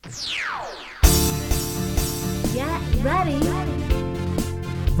ready.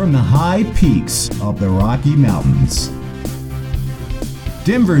 From the high peaks of the Rocky Mountains,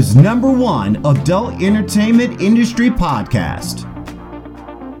 Denver's #1 adult entertainment industry podcast.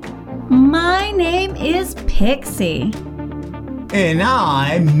 My name is Pixie. And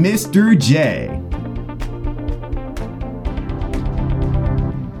I'm Mr. J.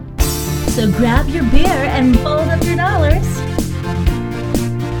 So grab your beer and fold up your dollars.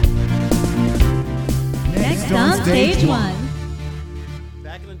 Next on Stage 1.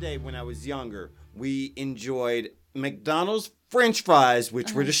 Back in the day when I was younger, we enjoyed McDonald's French fries,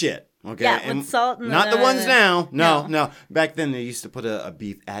 which were the shit. Okay, Yeah, and with salt and not the ones now. No. No. Back then they used to put a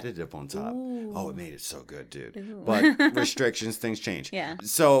beef additive on top. Ooh. Oh, it made it so good, dude. Ooh. But restrictions, things change. Yeah.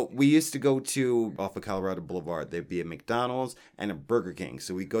 So we used to go to off of Colorado Boulevard. There'd be a McDonald's and a Burger King.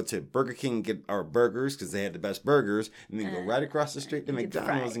 So we go to Burger King and get our burgers because they had the best burgers, and then go right across the street to get the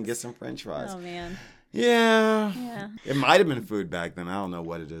McDonald's fries. and get some French fries. Oh, man. Yeah. It might have been food back then. I don't know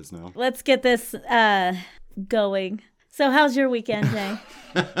what it is now. Let's get this going. So how's your weekend, Jay?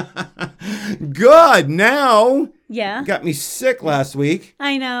 Good. Now, Yeah. got me sick last week.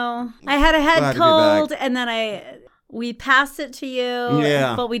 I know. I had a head Glad to be cold, back. and then we passed it to you.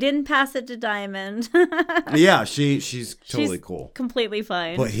 Yeah. But we didn't pass it to Diamond. Yeah, she's totally She's cool. Completely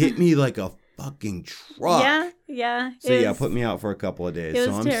fine. But hit me like a fucking truck. Yeah. So yeah, put me out for a couple of days. it So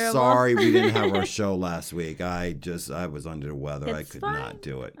was I'm terrible. sorry we didn't have our show last week. I was under the weather. I It's could fine. not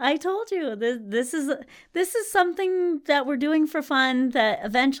do it. I told you this is something that we're doing for fun. That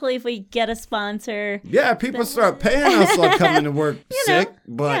eventually, if we get a sponsor, Yeah, people start paying us like coming to work sick,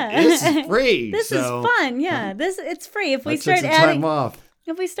 but yeah. this is free. this so is fun. Yeah, it's free. If I we took start some adding, time off.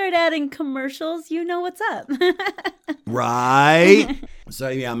 if we start adding commercials, you know what's up. Right. So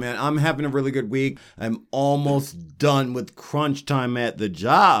yeah, man, I'm having a really good week. I'm almost done with crunch time at the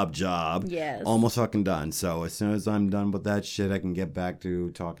job. Yes. Almost fucking done. So as soon as I'm done with that shit, I can get back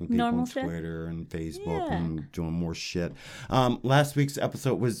to talking to people Normal on shit? Twitter and Facebook Yeah. and doing more shit. Last week's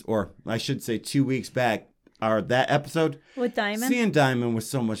episode was, or I should say 2 weeks back, that episode, With Diamond, seeing Diamond was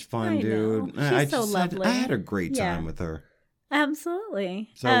so much fun, I know. dude. She's so lovely. I had a great Yeah. time with her. absolutely.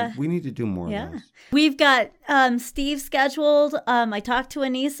 So we need to do more Yeah, of those. we've got Steve scheduled. I talked to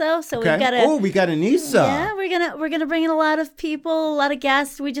Aniso, so Okay. we've got Oh, we got Anissa. Yeah, we're gonna bring in a lot of people, a lot of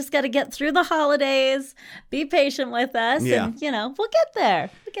guests. We just got to get through the holidays. Be patient with us, Yeah. and we'll get there.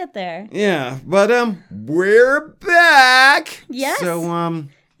 We'll get there. Yeah, but we're back. Yes. So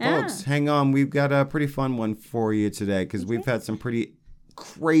Yeah. folks, hang on. We've got a pretty fun one for you today because we've had some pretty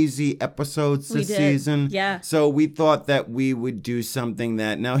crazy episodes We this did. season. Yeah. So we thought that we would do something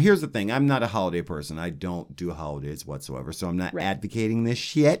that. Now, here's the thing. I'm not a holiday person. I don't do holidays whatsoever. So I'm not Right. advocating this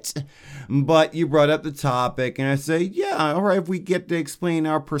shit. But you brought up the topic, and I say, yeah, all right. If we get to explain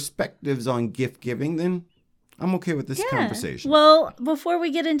our perspectives on gift giving, then I'm okay with this conversation. Well, before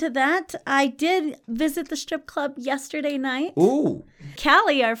we get into that, I did visit the strip club yesterday night. Ooh.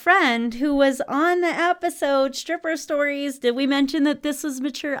 Callie, our friend, who was on the episode Stripper Stories, did we mention that this was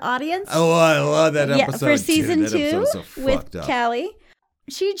mature audience? Oh, I love that Yeah, episode for season too. That 2 episode's so with fucked up. Callie.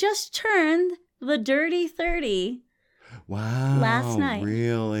 She just turned the Dirty 30. Wow. last night.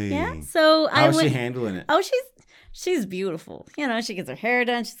 Really? Yeah. So I How's went. she handling it? Oh, she's beautiful. She gets her hair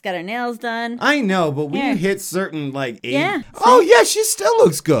done. She's got her nails done. I know, but when Yeah. you hit certain age. Yeah. Oh, yeah, she still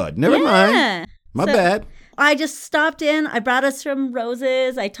looks good. Never mind. Yeah. My So- bad. I just stopped in. I brought us some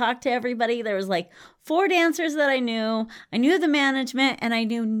roses. I talked to everybody. There was like 4 dancers that I knew. I knew the management, and I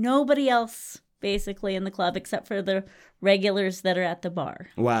knew nobody else basically in the club except for the regulars that are at the bar.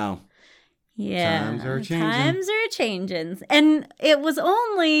 Wow. Yeah. Times are changing. Times are changing. And it was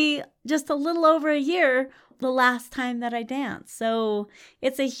only just a little over a year the last time that I danced. So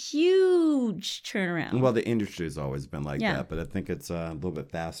it's a huge turnaround. Well, the industry has always been like Yeah. that, but I think it's a little bit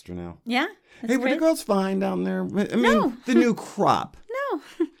faster now. Yeah. Hey, were the girls fine down there? I mean, No. the new crop. No.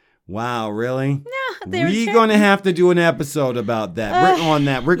 Wow, really? No. They were We're terrible. going to have to do an episode about that. We're on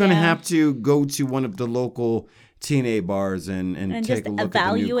that. We're going to yeah. have to go to one of the local TNA bars and And take just a look at the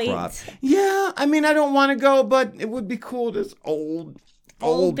new evaluate. crop. Yeah, I mean, I don't want to go, but it would be cool. There's old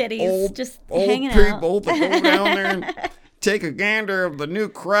biddies just old hanging people out. to go down there and take a gander of the new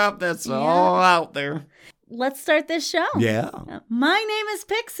crop that's all out there. Let's start this show. Yeah. My name is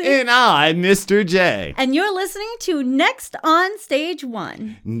Pixie. And I'm Mr. J. And you're listening to Next on Stage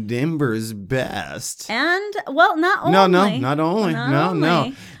 1. Denver's best. And, well, not only. No, not only. Not No.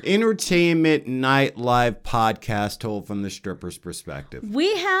 only. Entertainment nightlife podcast told from the stripper's perspective.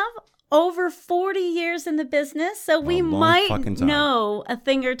 We have over 40 years in the business, so we long might fucking time. know a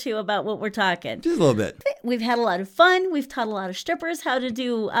thing or two about what we're talking. Just a little bit. We've had a lot of fun. We've taught a lot of strippers how to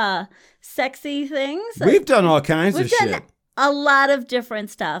do sexy things. We've done all kinds We've of done shit. a lot of different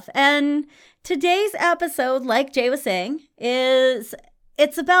stuff. And today's episode, like Jay was saying, is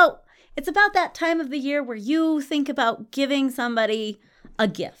it's about that time of the year where you think about giving somebody a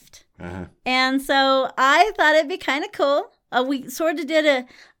gift. Uh-huh. And so I thought it'd be kind of cool. We sort of did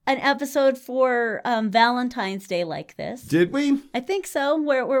an episode for Valentine's Day like this. Did we? I think so,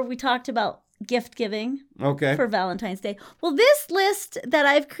 where we talked about gift giving Okay. for Valentine's Day. Well, this list that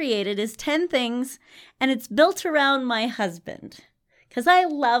I've created is 10 things, and it's built around my husband. Because I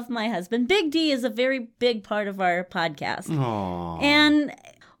love my husband. Big D is a very big part of our podcast. Aww. And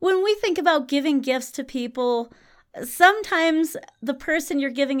when we think about giving gifts to people, sometimes the person you're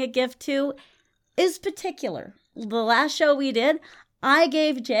giving a gift to is particular. The last show we did, I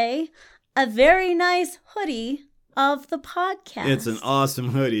gave Jay a very nice hoodie of the podcast. It's an awesome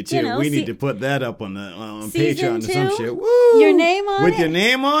hoodie too. You know, we need to put that up on Season Patreon or some 2, shit. Woo! your name on With it? your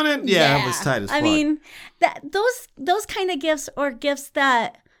name on it? Yeah, it was tight as fuck. I mean, those kind of gifts are gifts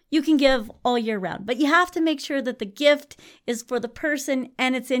that you can give all year round, but you have to make sure that the gift is for the person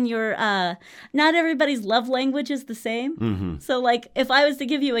and it's in your. Not everybody's love language is the same. Mm-hmm. So, like, if I was to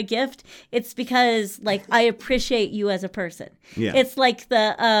give you a gift, it's because like I appreciate you as a person. Yeah. It's like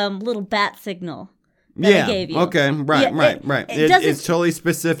the little bat signal that I gave you. Okay. Right. Yeah, Right. it doesn't- It's totally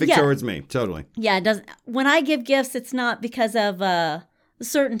specific Yeah. towards me. Totally. Yeah, it doesn't. When I give gifts, it's not because of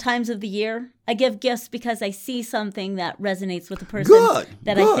certain times of the year. I give gifts because I see something that resonates with the person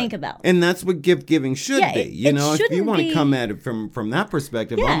that I think about. And that's what gift giving should Yeah, be. it You know, if you shouldn't want to be- come at it from that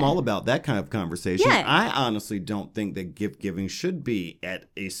perspective, Yeah. I'm all about that kind of conversation. Yeah. I honestly don't think that gift giving should be at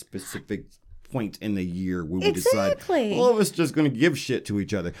a specific point in the year where we Exactly. decide all of us just going to give shit to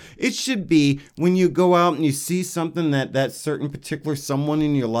each other. It should be when you go out and you see something that certain particular someone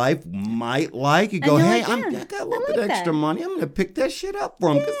in your life might like, you go, know, hey, yeah, I got a little I bit like extra that. money. I'm going to pick that shit up for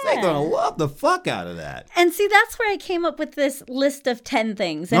them because they're Yeah. going to love the fuck out of that. And see, that's where I came up with this list of 10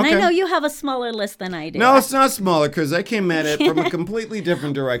 things. And Okay. I know you have a smaller list than I do. No, it's not smaller because I came at it from a completely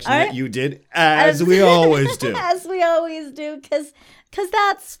different direction All that right. you did, as we always do. As we always do, because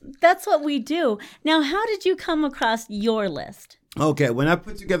that's what we do. Now, how did you come across your list? Okay, when I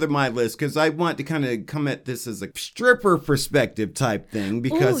put together my list, because I want to kind of come at this as a stripper perspective type thing,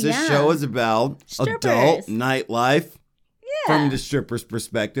 because Ooh, this yeah. show is about Strippers. adult nightlife from Yeah. the stripper's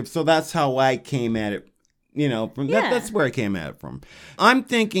perspective. So that's how I came at it. You know, from Yeah. that's where I came at it from. I'm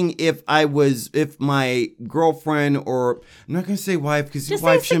thinking if my girlfriend, or I'm not gonna say wife because your Just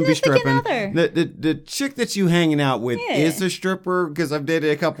wife say shouldn't be significant stripping. other. The chick that you hanging out with Yeah. is a stripper because I've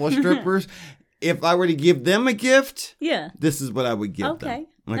dated a couple of strippers. If I were to give them a gift, Yeah. this is what I would give Okay.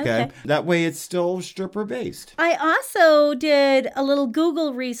 them. Okay? Okay. That way it's still stripper based. I also did a little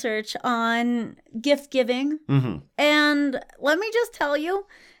Google research on gift giving. Mm-hmm. And let me just tell you,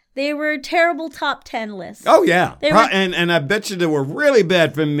 they were terrible top 10 lists. Oh yeah. They were- And I bet you they were really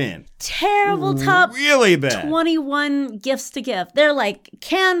bad for men. Terrible top Really bad. 21 gifts to give. They're like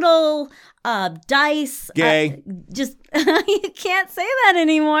candle, dice. Gay. Just, you can't say that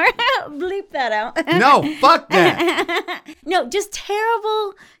anymore. Bleep that out. No, fuck that. No, just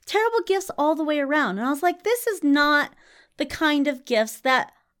terrible gifts all the way around. And I was like, this is not the kind of gifts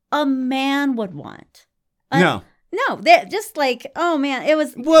that a man would want. No. No, they're just like, oh man, it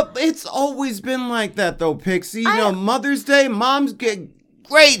was. Well, it's always been like that though, Pixie. You I- know, Mother's Day, moms get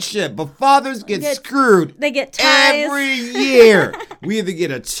great shit, but fathers get screwed. They get ties. Every year, we either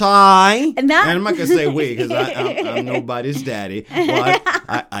get a tie, And that- I'm not gonna say we because I'm nobody's daddy,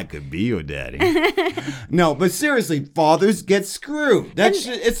 but I could be your daddy. No, but seriously, fathers get screwed.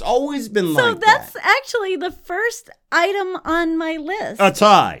 It's always been So like that's that. actually the first item on my list. A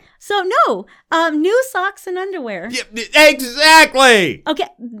tie. So no, new socks and underwear. Yeah, exactly. Okay,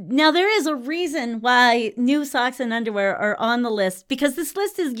 now there is a reason why new socks and underwear are on the list because this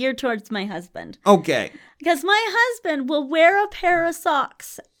list is geared towards my husband. Okay. Because my husband will wear a pair of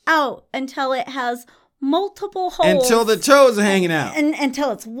socks out until it has multiple holes. Until the toes are hanging out. And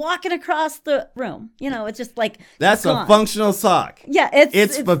until it's walking across the room. You know, it's just like That's a gone. functional sock. Yeah,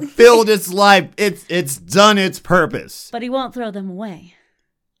 It's fulfilled its life. It's done its purpose. But he won't throw them away.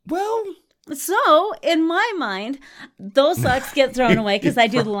 Well, So, in my mind, those socks get thrown away because I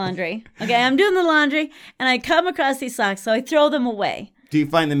do the laundry. Okay, I'm doing the laundry and I come across these socks, so I throw them away. do you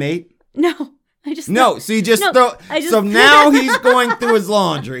find the mate? No, No, so you just No, throw. I just- So now he's going through his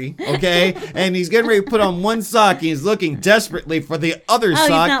laundry, okay, and he's getting ready to put on one sock, and he's looking desperately for the other sock. He's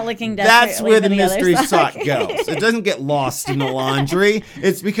not looking That's desperately where for the the other mystery sock. sock goes. It doesn't get lost in the laundry.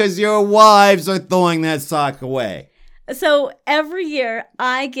 It's because your wives are throwing that sock away. So every year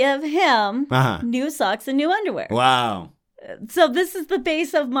I give him Uh-huh. new socks and new underwear. Wow, So this is the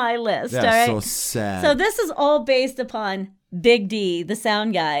base of my list. that's all right. so sad. So this is all based upon Big D, the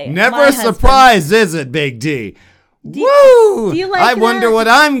sound guy. Never my a husband. surprise, is it, Big D? Woo! do you like I wonder that? what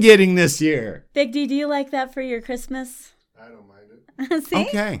I'm getting this year. Big D, do you like that for your Christmas? I don't mind it. See?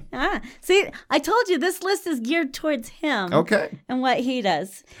 Okay. See, I told you this list is geared towards him. Okay. And what he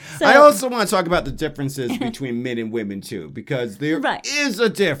does. So I also want to talk about the differences between men and women too, because there is Right. a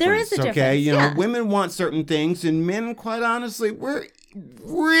difference. There is a okay, difference, you know, yeah. women want certain things, and men, quite honestly, we're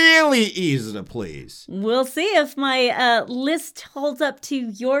really easy to please. we'll see if my list holds up to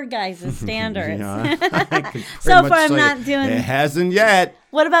your guys' standards. Yeah, I can pretty So much far, I'm say not doing- It hasn't yet.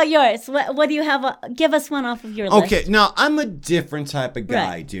 What about yours? What do you have? Give us one off of your list. Okay, now I'm a different type of guy,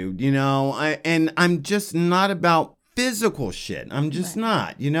 Right. dude. You know, and I'm just not about physical shit. I'm just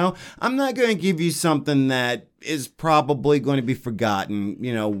not. You know, I'm not going to give you something that is probably going to be forgotten.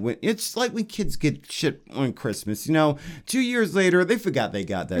 You know, it's like when kids get shit on Christmas. You know, 2 years later they forgot they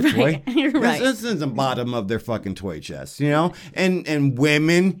got that toy. Right. This is the bottom of their fucking toy chest. You know, and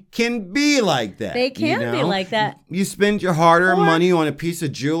women can be like that. They can you be know? like that. You spend your hard-earned Or- money on a piece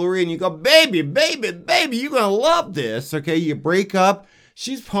of jewelry, and you go, baby, you're gonna love this. Okay, you break up.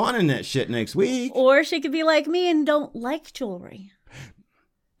 She's pawning that shit next week. Or she could be like me and don't like jewelry.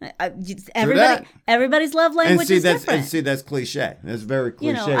 Everybody's love language is different. That's cliche. That's very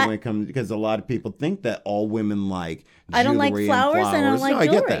You know, cliche I- when it comes, because a lot of people think that all women like jewelry I don't like flowers and I don't like No,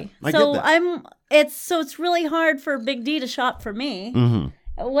 jewelry. I get that. I so get that. it's really hard for Big D to shop for me. Mm-hmm.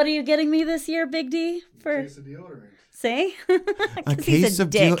 What are you getting me this year, Big D? For Case of deodorant. say? A 'Cause case he's a of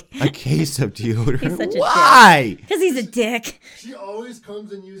dick. a case of deodorant. He's such a Why? Because he's a dick. She always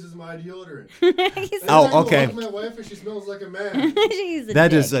comes and uses my deodorant. He's Oh, Every time I okay. hug my wife and she smells like a man. he's a That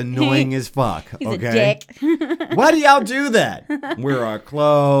dick. is annoying as fuck. He's okay. a dick. Why do y'all do that? Wear our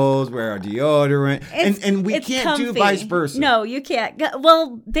clothes, wear our deodorant, and we It's can't do comfy. vice versa. No, you can't.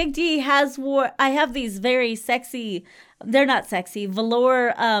 Well, Big D has wore. I have these very sexy. They're not sexy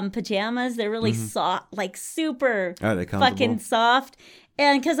velour pajamas. They're really soft, like super Are they comfortable? fucking soft.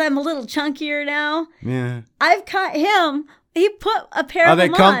 And because I'm a little chunkier now, Yeah. I've caught him. He put a pair Are of they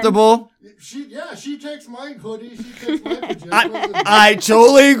them on. comfortable? She takes my hoodie, she takes my pajamas. I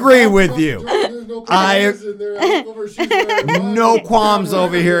totally agree with you. There's no I- pajamas in there. I look over, she's wearing mine. No qualms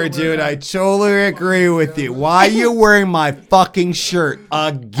over here, dude. I totally agree with you. Why are you wearing my fucking shirt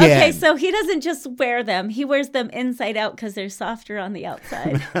again? Okay, so he doesn't just wear them. He wears them inside out because they're softer on the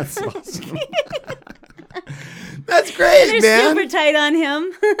outside. That's awesome. That's great, They're man. super tight on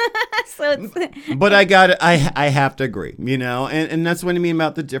him. So it's But I have to agree, you know, and that's what I mean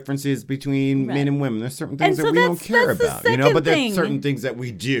about the differences between men and women. There's certain things And that so we don't care that's the about, you know, but second there's thing. certain things that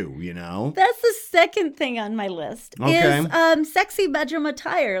we do, you know. that's the second thing on my list Okay. is sexy bedroom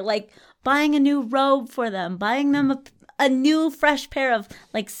attire, like buying a new robe for them, buying them a new fresh pair of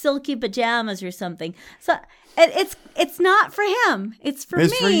like silky pajamas or something. So it's not for him. It's for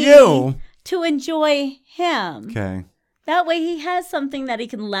It's me for you. to enjoy him. Okay. That way he has something that he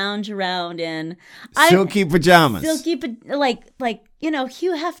can lounge around in. Silky pajamas. Like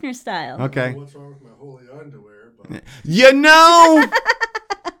Hugh Hefner style. Okay. What's wrong with my holy underwear? But You know.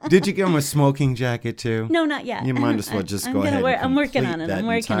 Did you give him a smoking jacket too? No, not yet. You might as well just I'm go gonna ahead. I'm working on complete it. that I'm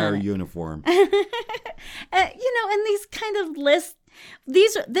working entire on it. uniform. And these kind of lists,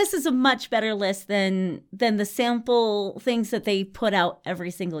 this is a much better list than the sample things that they put out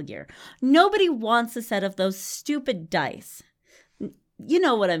every single year. Nobody wants a set of those stupid dice. You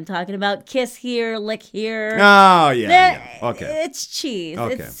know what I'm talking about. Kiss here, lick here. Oh yeah. Okay. It's cheese.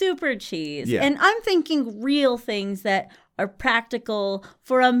 Okay. It's super cheese. Yeah. And I'm thinking real things that are practical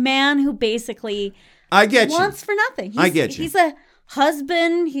for a man who basically I get you. wants for nothing. I get you. He's a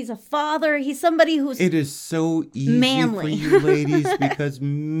husband. He's a father. He's somebody who's It is so easy Manly. for you ladies because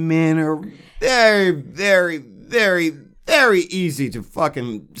men are very, very, very, very easy to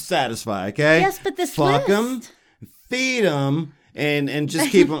fucking satisfy, okay? Yes, but this Fuck them, list- feed them, and just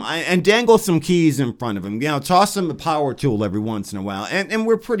keep them, and dangle some keys in front of them. You know, toss them a power tool every once in a while, and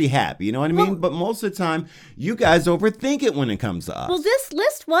we're pretty happy, you know what I mean? But most of the time, you guys overthink it when it comes to us. Well, this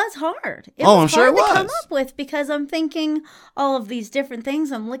list was hard. It Oh, I'm was sure hard it to come was. up with because I'm thinking all of these different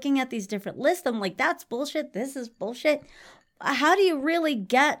things. I'm looking at these different lists. I'm like, that's bullshit. This is bullshit. How do you really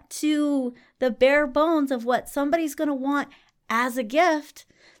get to the bare bones of what somebody's going to want as a gift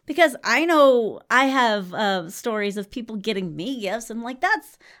Because I know I have stories of people getting me gifts. I'm like,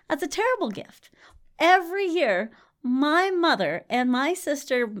 that's a terrible gift. Every year, my mother and my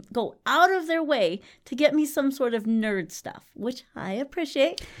sister go out of their way to get me some sort of nerd stuff, which I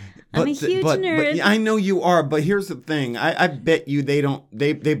appreciate. I'm a huge nerd. But I know you are, but here's the thing. I bet you they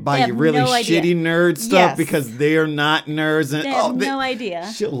buy you really no idea. shitty nerd stuff Yes. because they are not nerds. And, They have no idea.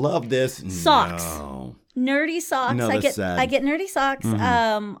 She'll love this. Socks. No. Nerdy socks. No, I that's get sad. I get nerdy socks.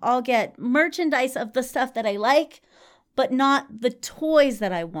 I'll get merchandise of the stuff that I like, but not the toys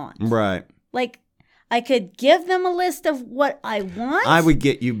that I want. Right. Like, I could give them a list of what I want. I would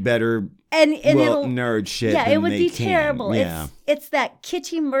get you better and it'll nerd shit. Yeah, than it would they be can. terrible. Yeah. It's that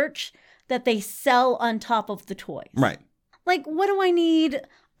kitschy merch that they sell on top of the toys. Right. Like, what do I need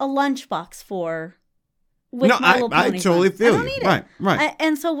a lunchbox for? With No, My Little I Pony totally fun? feel I don't you. need Right, it. right.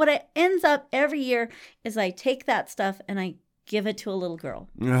 And so what it ends up every year is I take that stuff and I give it to a little girl.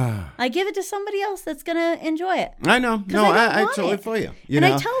 I give it to somebody else that's going to enjoy it. I know. No, I don't I want totally it. feel you. And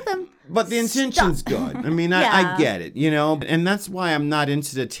I tell them, But the intention's stop. good. I mean, Yeah. I get it, and that's why I'm not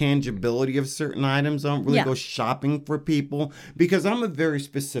into the tangibility of certain items. I don't really Yeah. go shopping for people because I'm a very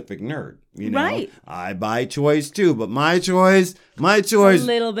specific nerd. Right. I buy toys too, but my toys, a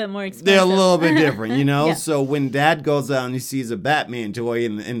little bit more expensive. they're a little bit different, Yeah. So when Dad goes out and he sees a Batman toy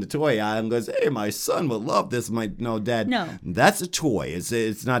in the toy aisle and goes, "Hey, my son would love this." No, Dad. No. That's a toy.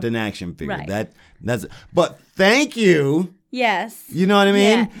 It's not an action figure. Right. That's. But thank you. Yes. You know what I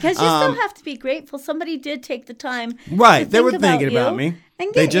mean? Because you still have to be grateful. Somebody did take the time. Right. To They were think thinking you about me.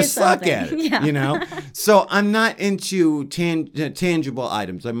 And They get just you suck something. at it, Yeah. So I'm not into tangible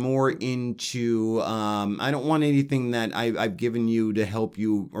items. I'm more into, I don't want anything that I've given you to help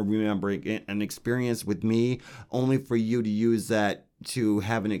you or remember an experience with me, only for you to use that to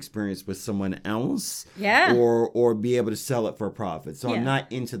have an experience with someone else. Yeah. Or be able to sell it for a profit. So Yeah. I'm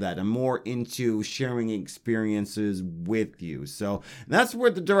not into that. I'm more into sharing experiences with you. So that's where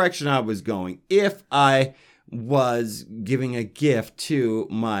the direction I was going. If I was giving a gift to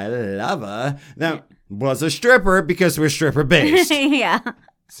my lover that was a stripper because we're stripper based. Yeah.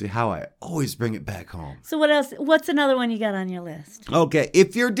 See how I always bring it back home. So what else? What's another one you got on your list? Okay,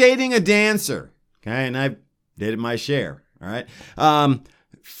 if you're dating a dancer, okay, and I've dated my share, all right,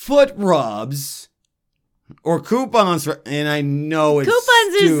 foot rubs or coupons for, and I know it's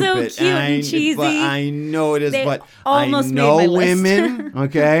Coupons stupid, are so cute and cheesy. but I know it is. They but almost I made know my list. women,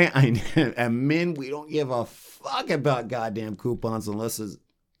 okay, and men, we don't give a fuck about goddamn coupons unless it's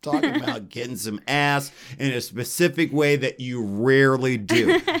talking about getting some ass in a specific way that you rarely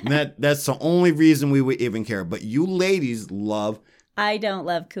do. That's the only reason we would even care. But you ladies love. I don't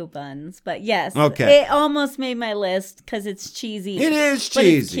love coupons, but yes. Okay. It almost made my list because it's cheesy. It is but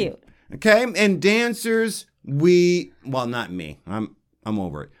it's cheesy. cute. Okay, and dancers, well, not me. I'm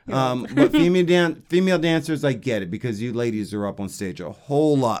over it. But female dancers, I get it because you ladies are up on stage a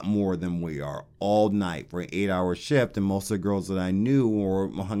whole lot more than we are all night for an 8-hour shift, and most of the girls that I knew or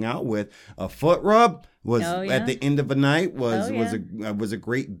hung out with, a foot rub was at the end of the night was a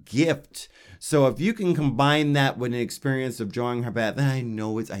great gift. So if you can combine that with an experience of drawing her back, then I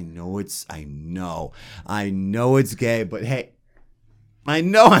know it's gay, but hey. I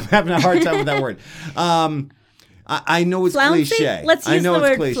know I'm having a hard time with that word. I know it's Flouncy? cliche. Let's I use know the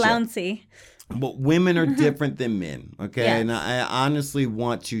word it's cliche. flouncy. But women are different than men, okay? Yes. And I honestly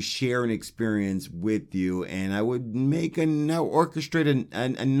want to share an experience with you, and I would orchestrate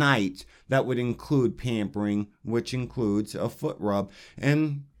a night that would include pampering, which includes a foot rub.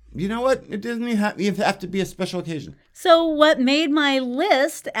 And you know what? It doesn't even have to be a special occasion. So what made my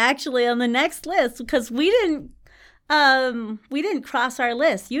list actually on the next list, because we didn't cross our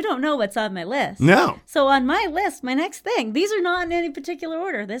list. You don't know what's on my list. No. So on my list, my next thing, these are not in any particular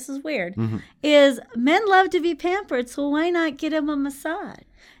order. This is weird. Mm-hmm. Is men love to be pampered, so why not get them a massage?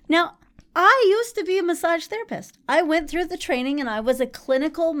 Now, I used to be a massage therapist. I went through the training and I was a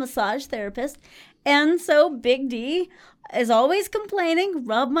clinical massage therapist. And so Big D is always complaining,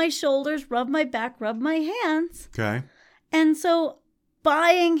 rub my shoulders, rub my back, rub my hands. Okay. And so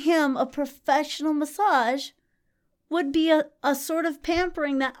buying him a professional massage would be a sort of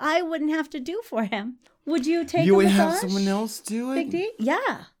pampering that I wouldn't have to do for him. Would you take You a would massage? have someone else do it? Big D?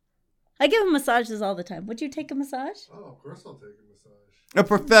 Yeah. I give him massages all the time. Would you take a massage? Oh, of course I'll take a massage. A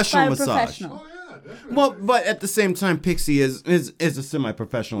professional By a massage. professional. Oh yeah, definitely. Well, but at the same time, Pixie is a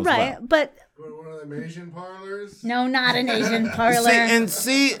semi-professional as Right, well. but Go to one of them Asian parlors. no, not an Asian parlor. And that's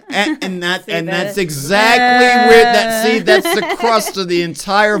that? exactly that's the crust of the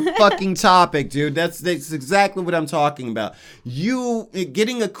entire fucking topic, dude. That's exactly what I'm talking about. You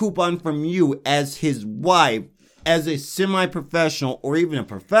getting a coupon from you as his wife as a semi-professional or even a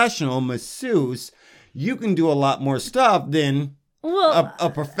professional masseuse, you can do a lot more stuff than a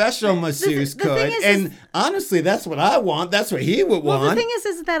professional masseuse the could. thing is- And honestly, that's what I want. That's what he would Well, want. the thing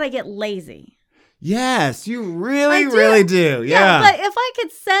is that I get lazy. Yes, you really, I do. really do. Yeah. But if I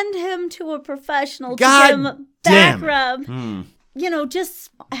could send him to a professional God to give him a back damn it. rub, you know, just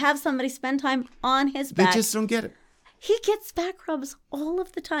have somebody spend time on his They back. just don't get it. He gets back rubs all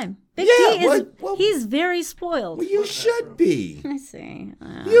of the time. Big Yeah, D is, well- he's very spoiled. Well, you should be. I see.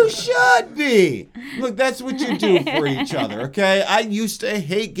 You should be. Look, that's what you do for each other, okay? I used to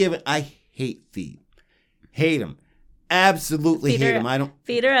hate giving. I hate feet. Hate them. Absolutely hate them. I don't.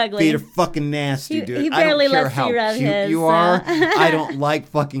 Feet are ugly. Feet are fucking nasty, He- dude. he I barely don't care lets how you rub cute his, you are. I don't like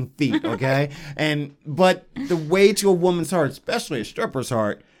fucking feet, okay? But the way to a woman's heart, especially a stripper's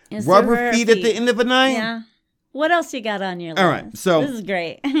heart, Is rub through her her feet at the feet. end of the night. Yeah. What else you got on your list? All right, so- this is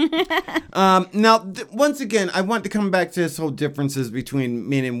great. Now, once again, I want to come back to this whole differences between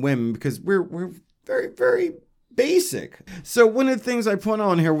men and women because we're very, very basic. So one of the things I put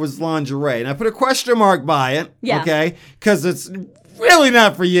on here was lingerie, and I put a question mark by it, Yeah. okay? Because it's really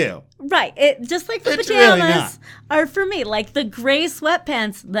not for you. Right. It just like the It's really pajamas are for me. Like the gray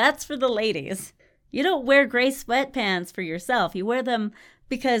sweatpants, that's for the ladies. You don't wear gray sweatpants for yourself. You wear them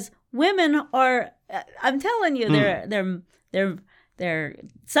because women are. I'm telling you, they're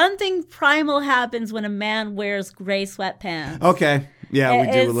something primal happens when a man wears gray sweatpants. Okay. Yeah,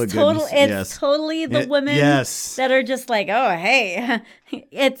 we do It's look total. good. It's Yes. totally the women yes. that are just like, oh, hey,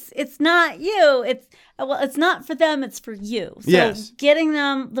 it's not you. It's not for them. It's for you. So Yes. getting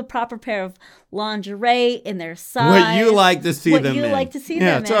them the proper pair of lingerie in their size. What you like to see what them you in. like to see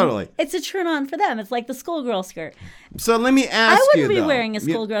Yeah, them in. totally. It's a turn on for them. It's like the schoolgirl skirt. So let me ask I you, wouldn't be though. wearing a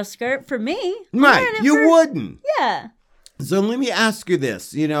schoolgirl skirt for me. I'm Right, wearing it you for- wouldn't. Yeah. So let me ask you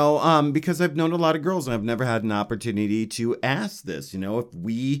this, because I've known a lot of girls and I've never had an opportunity to ask this, when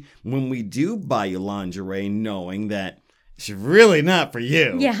we do buy you lingerie, knowing that it's really not for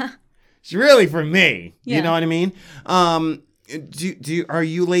you. Yeah. It's really for me. Yeah. You know what I mean? Are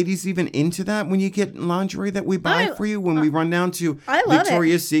you ladies even into that when you get lingerie that we buy for you? When we run down to I love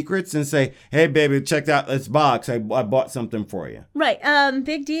Victoria's Secrets and say, hey, baby, check out this box. I bought something for you. Right.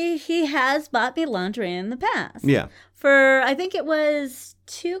 Big D, he has bought me lingerie in the past. Yeah. For, I think it was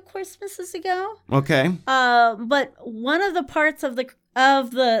 2 Christmases ago. Okay. But one of the parts of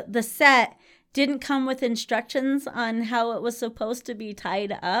the set didn't come with instructions on how it was supposed to be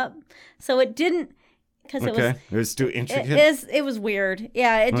tied up. So it didn't, because It was too intricate. it was weird.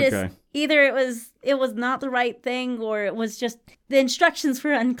 Yeah, it just Okay. either it was not the right thing or it was just the instructions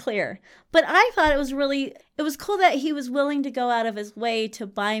were unclear. But I thought it was cool that he was willing to go out of his way to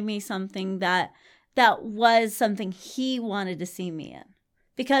buy me something that was something he wanted to see me in.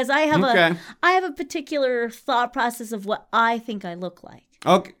 Because I have a particular thought process of what I think I look like.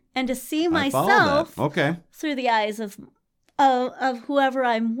 Okay. And to see I follow myself that. Okay. through the eyes of whoever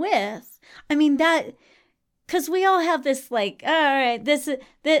I'm with. I mean that, because we all have this like, all right, this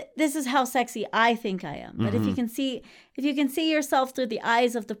is how sexy I think I am. But if you can see yourself through the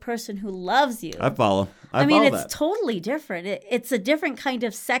eyes of the person who loves you, I follow. I mean, follow it's that. totally different. It's a different kind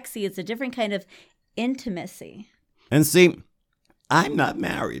of sexy. It's a different kind of intimacy. And see, I'm not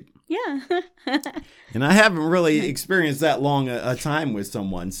married. Yeah. And I haven't really experienced that long a time with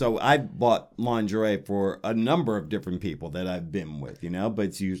someone. So I've bought lingerie for a number of different people that I've been with, but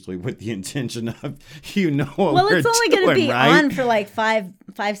it's usually with the intention of, what Well, we're it's only going to doing, be right? on for like five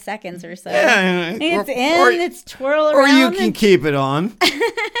seconds or so. Yeah. It's or it's twirl Or around. you can keep it on.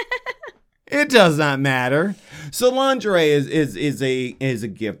 It does not matter. So lingerie is a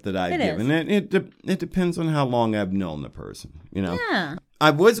gift that I've It given. It depends on how long I've known the person, Yeah. I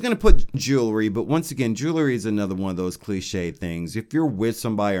was going to put jewelry, but once again, jewelry is another one of those cliche things. If you're with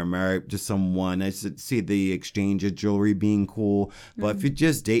somebody or married to someone, I see the exchange of jewelry being cool. But if you're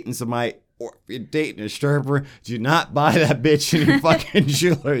just dating somebody or if you're dating a stripper, do not buy that bitch any fucking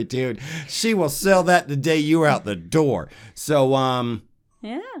jewelry, dude. She will sell that the day you're out the door. So,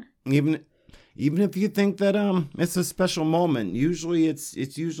 Yeah. even if you think that it's a special moment, usually it's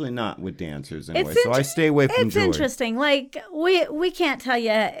usually not with dancers anyway. So I stay away from It's jewelry. interesting. Like we can't tell you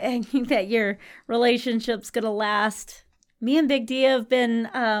that your relationship's gonna last. Me and Big D have been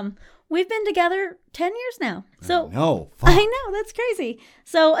we've been together 10 years now. So No, I know, that's crazy.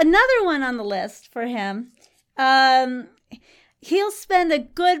 So another one on the list for him. He'll spend a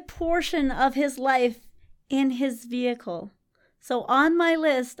good portion of his life in his vehicle. So on my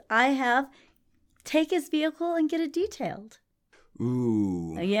list, I have take his vehicle and get it detailed.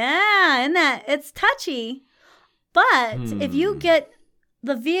 Ooh. Yeah, and that it's touchy. But if you get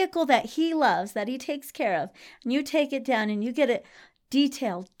the vehicle that he loves, that he takes care of, and you take it down and you get it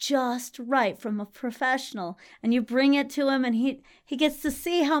detailed just right from a professional, and you bring it to him, and he gets to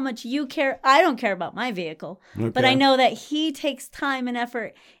see how much you care. I don't care about my vehicle, but I know that he takes time and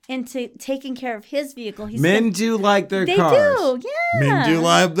effort into taking care of his vehicle. Men do like their they cars. do, yeah. Men do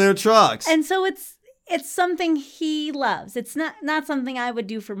like their trucks. And so it's something he loves. It's not something I would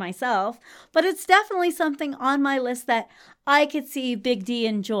do for myself, but it's definitely something on my list that I could see Big D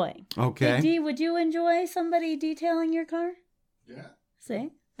enjoy. Okay. Big D, would you enjoy somebody detailing your car? Yeah.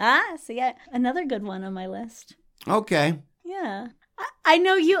 See? Another good one on my list. Okay. Yeah. I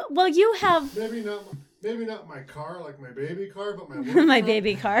know you, well, you have Maybe not my car, like my baby car, but my work my truck.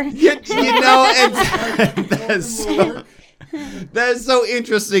 baby car. You know, that's so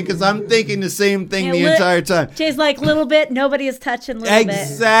interesting because I'm thinking the same thing Yeah, the entire time. Jay's like, little bit, nobody is touching little bit.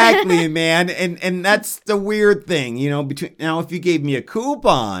 Exactly, man. And that's the weird thing, you know, if you gave me a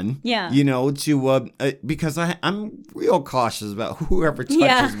coupon, Yeah. you know, to because I'm real cautious about whoever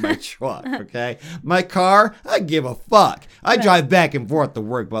touches my truck, okay? My car, I give a fuck. I drive back and forth to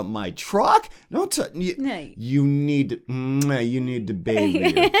work, but my truck, don't touch. No. You need to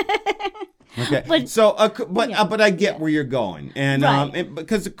bathe me. Okay, But- but I get where you're going, and Right.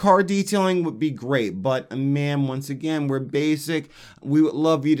 because car detailing would be great, but man, once again, we're basic. We would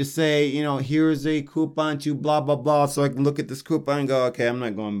love you to say, you know, here's a coupon to blah blah blah, so I can look at this coupon and go, okay, I'm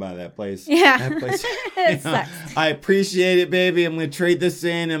not going by that place. Yeah. That place. It You know, sucks. I appreciate it, baby. I'm gonna trade this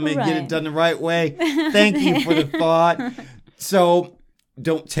in. I'm gonna get Right. it done the right way. Thank you for the thought. So.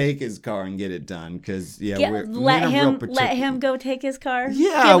 Don't take his car and get it done, because Let him go take his car.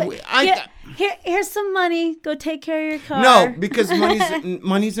 Yeah, Here's some money. Go take care of your car. No, because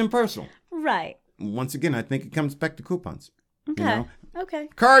money's impersonal. Right. Once again, I think it comes back to coupons. Okay. You know? Okay.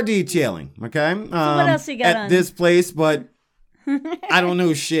 Car detailing, okay? what else you got at on? this place, but I don't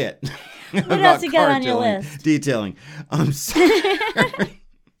know shit. What else you got on your list? Detailing. I'm sorry.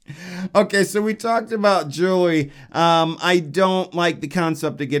 Okay, so we talked about jewelry. I don't like the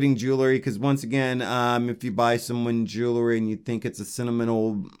concept of getting jewelry because, once again, if you buy someone jewelry and you think it's a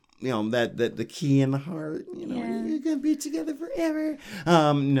sentimental, you know, that the key in the heart, you know, you're gonna be together forever.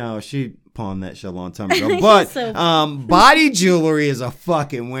 No, she pawned that shit a long time ago. But So- body jewelry is a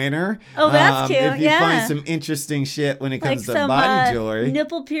fucking winner. Oh, that's cute, If you yeah. find some interesting shit when it Like comes to some body jewelry.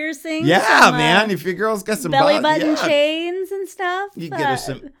 nipple piercings. Yeah, some, man. If your girl's got some belly button yeah. chains and stuff. You get her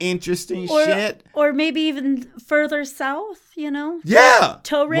some interesting or, shit. Or maybe even further south, you know? Yeah.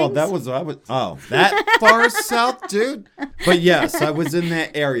 Toe rings? Well, that far south, dude. But yes, I was in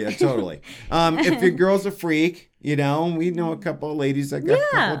that area totally. If your girl's a freak, you know, we know a couple of ladies that got a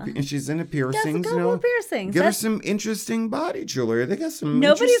couple of, and she's into piercings. That's a couple of piercings. Give her some interesting body jewelry. They got some.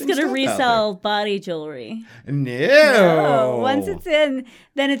 Nobody's interesting going to stuff out resell body jewelry. there. No. Once it's in,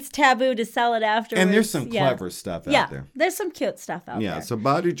 then it's taboo to sell it afterwards. And there's some clever stuff out there. There's some cute stuff out there. Yeah, so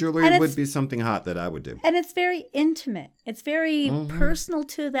body jewelry And would it's- be something hot that I would do. And it's very intimate. It's very personal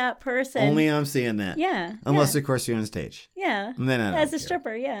to that person. Only I'm seeing that. Yeah. Unless, of course, you're on stage. Yeah. And then I don't As a care.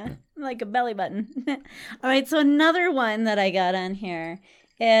 stripper, yeah. Like a belly button. All right, so another one that I got on here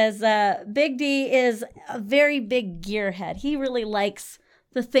is Big D is a very big gearhead. He really likes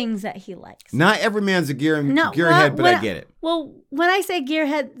the things that he likes. Not every man's a gearhead, but when I get it. Well, when I say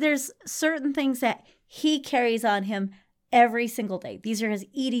gearhead, there's certain things that he carries on him every single day. These are his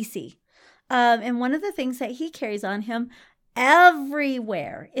EDC. And one of the things that he carries on him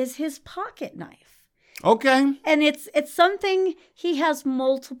everywhere is his pocket knife. Okay. And it's something he has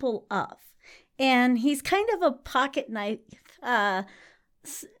multiple of. And he's kind of a pocket knife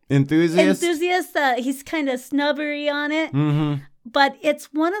Enthusiast? He's kind of snubbery on it. Mm-hmm. But it's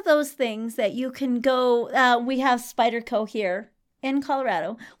one of those things that you can go. We have Spyderco here in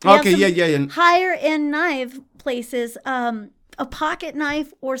Colorado. We have Okay, some yeah. higher end knife places. A pocket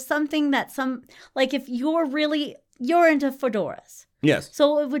knife or something that like if you're into fedoras. Yes.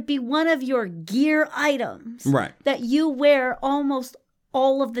 So it would be one of your gear items Right. that you wear almost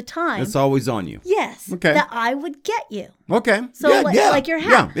all of the time. It's always on you. Yes. Okay. That I would get you. Okay. So like your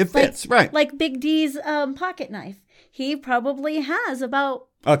hat. Yeah, it fits. Right. Like Big D's pocket knife. He probably has about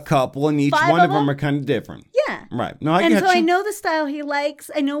A couple, and each 5 one of of them them? are kind of different. yeah. Right. No, I And get so you. I know the style he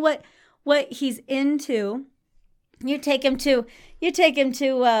likes. I know what he's into. You take him to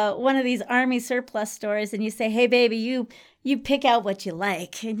one of these army surplus stores and you say, "Hey baby, you pick out what you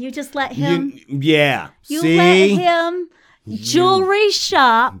like." And you just let him See? let him jewelry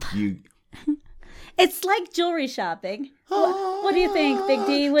shop. You. It's like jewelry shopping. What do you think, Big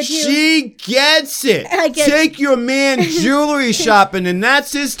D? Would you? She gets it. I get it. Take your man jewelry shopping, and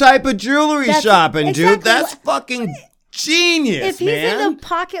that's his type of jewelry That's shopping, dude. exactly That's fucking genius, If he's man. into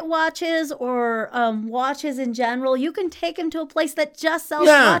pocket watches or watches in general, you can take him to a place that just sells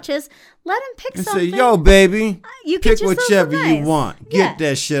Yeah. watches. Let him pick And say, something. yo, baby, You pick get yourself whichever some you nice. want. Get Yeah.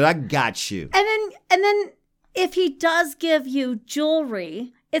 that shit. I got you. And then if he does give you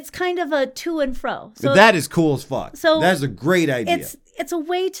jewelry, it's kind of a to and fro. So that is cool as fuck. so That's a great idea. it's a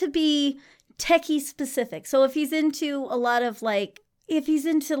way to be techie specific. So if he's into a lot of if he's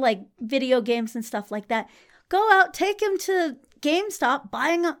into video games and stuff like that, go out, take him to GameStop,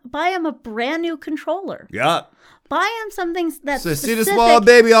 buy him a brand new controller. Yeah. Buy him something that's So see specific. the small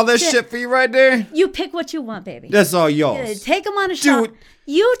baby, all that Yeah. shit for you right there? You pick what you want, baby. That's all yours. Take him on a Dude. shop.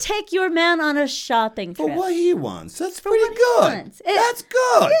 You take your man on a shopping For trip. what he wants. That's pretty what he good. wants. That's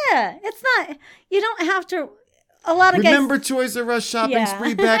good. Yeah, it's not. You don't have to. A lot of Remember guys. Toys R Us shopping Yeah.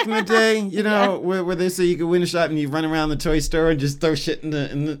 spree back in the day? You know, where they say you could win a shop and you run around the toy store and just throw shit in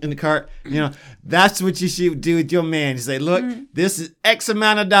the cart. You know, that's what you should do with your man. You say, look, this is X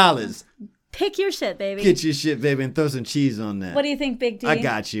amount of dollars. Pick your shit, baby. Get your shit, baby, and throw some cheese on that. What do you think, Big D? I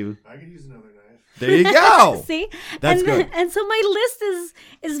got you. I could use another knife. There you go. See, That's and good. And so my list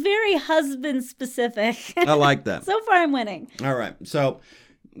is very husband specific. I like that. So far, I'm winning. All right. So,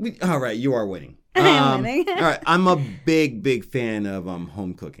 all right, you are winning. I am winning. All right. I'm a big fan of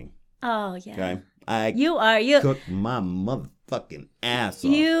home cooking. Oh yeah. Okay. I You are cook my motherfucking ass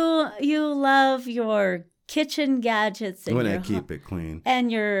off. you love your kitchen gadgets and when I your keep it clean. and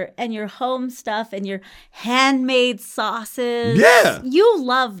your home stuff and your handmade sauces. Yeah. You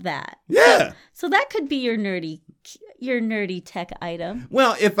love that. Yeah. So that could be your nerdy tech item.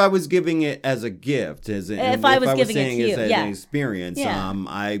 Well, if I was giving it as a gift, If I was giving it saying to you, as yeah. an experience, Yeah.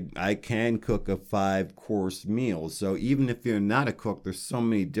 I can cook a 5-course meal. So even if you're not a cook, there's so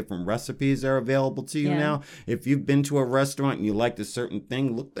many different recipes that are available to you Yeah. now. If you've been to a restaurant and you liked a certain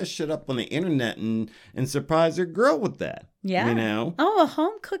thing, look that shit up on the internet and surprise your girl with that. Yeah. You know? Oh, a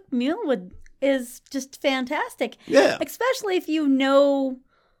home cooked meal is just fantastic. Yeah. Especially if you know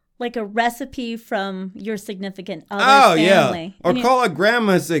like a recipe from your significant other's Oh, family. yeah. Or And you- call it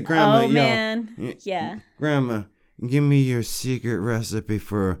grandma and say, Grandma, Oh yo, man. Yeah. Grandma, give me your secret recipe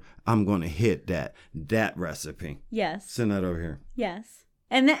for I'm going to hit that recipe. Yes. Send that over here. Yes.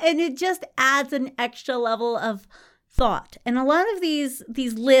 And it just adds an extra level of thought. And a lot of these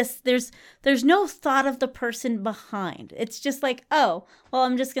lists, there's no thought of the person behind. It's just like, oh, well,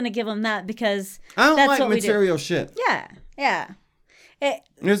 I'm just going to give them that because I don't that's like what we do. material shit. Yeah. Yeah.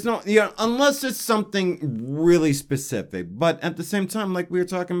 There's no, unless it's something really specific. But at the same time, like we were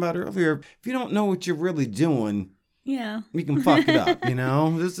talking about earlier, if you don't know what you're really doing, Yeah. you can fuck it up, you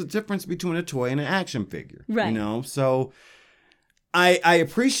know? There's a difference between a toy and an action figure. Right. You know? So I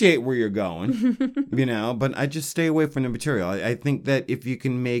appreciate where you're going, you know, but I just stay away from the material. I think that if you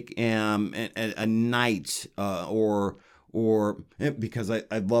can make a night or because I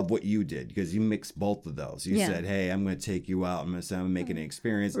love what you did because you mixed both of those. You Yeah. said, hey, I'm going to take you out. I'm going to make an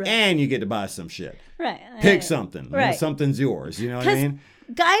experience Right. and you get to buy some shit. Right. Pick something. Right. Something's yours. You know what I 'Cause mean?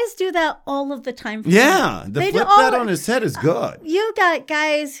 guys do that all of the time. For Yeah. me. The They do flip all that the- on his head is good. You got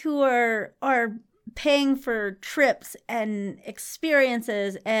guys who are paying for trips and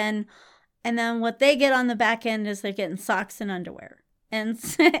experiences and then what they get on the back end is they're getting socks and underwear. And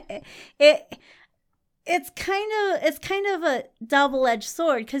it's kind of a double-edged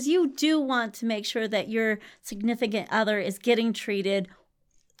sword because you do want to make sure that your significant other is getting treated,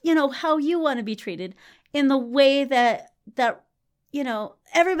 how you want to be treated in the way that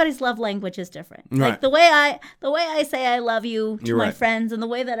everybody's love language is different. Right. Like the way I say I love you to You're my right. friends and the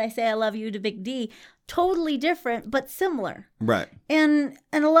way that I say I love you to Big D, totally different but similar. Right. And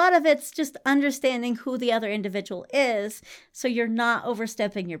a lot of it's just understanding who the other individual is, so you're not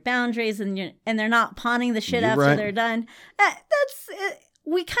overstepping your boundaries and they're not pawning the shit You're after right. they're done.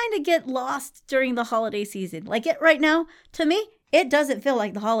 We kind of get lost during the holiday season. Like it right now, to me, it doesn't feel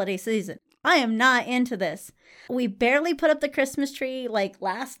like the holiday season. I am not into this. We barely put up the Christmas tree like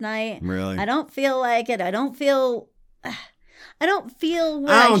last night. Really? I don't feel like it. I don't feel where I I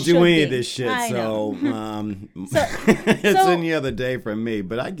don't should do any be. of this shit, I so know. it's so- any other day for me.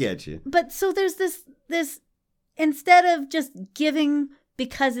 But I get you. But so there's this instead of just giving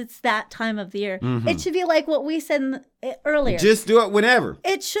because it's that time of the year, it should be like what we said earlier. Just do it whenever.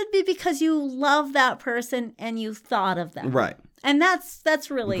 It should be because you love that person and you thought of them. Right. And that's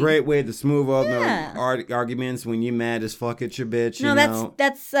really Great way to smooth out Yeah. the arguments when you mad as fuck at your bitch. No, you know?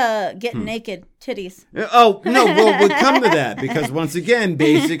 that's getting naked titties. Oh, no, we'll come to that because once again,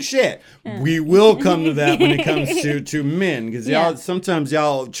 basic shit. We will come to that when it comes to men because Yeah. sometimes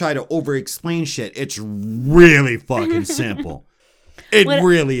y'all try to over explain shit. It's really fucking simple. It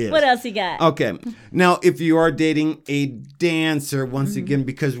really is. What else you got? Okay. Now, if you are dating a dancer, once again,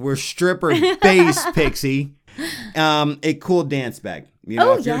 because we're stripper-based, Pixie, a cool dance bag. You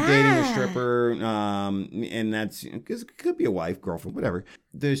know, if you're dating a stripper, and that's, because it could be a wife, girlfriend, whatever.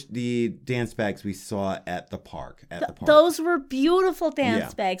 There's the dance bags we saw at the park. Those were beautiful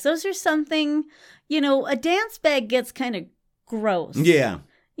dance bags. Those are something, a dance bag gets kind of gross. Yeah.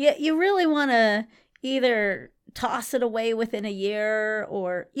 Yeah, you really want to either toss it away within a year,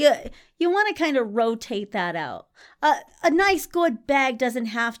 or you want to kind of rotate that out. A nice good bag doesn't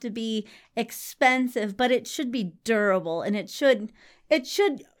have to be expensive, but it should be durable, and it should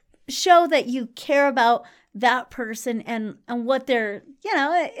show that you care about that person and what they're,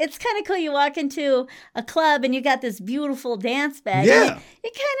 it's kind of cool. You walk into a club and you got this beautiful dance bag. Yeah.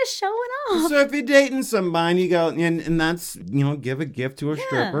 You're kind of showing off. So if you're dating somebody, you go, and that's, give a gift to a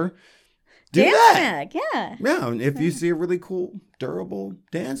stripper. Do dance that. bag, yeah. Yeah, and if you see a really cool, durable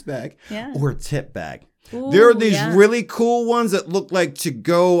dance bag or a tip bag. Ooh, there are these really cool ones that look like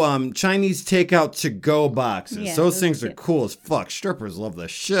to-go, Chinese takeout to-go boxes. Yeah, those things are cool as fuck. Strippers love the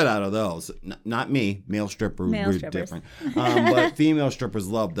shit out of those. Not me. Male stripper, we're different. But female strippers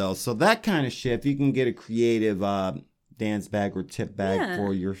love those. So that kind of shit, if you can get a creative dance bag or tip bag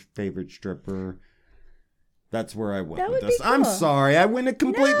for your favorite stripper, that's where I went with this. Cool. I'm sorry. I went a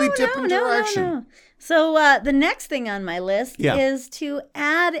completely different direction. No. So the next thing on my list is to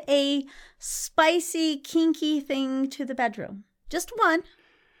add a spicy, kinky thing to the bedroom. Just one.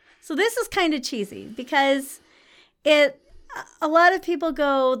 So this is kind of cheesy because a lot of people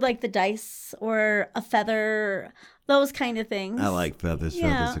go like the dice or a feather, those kind of things. I like feathers.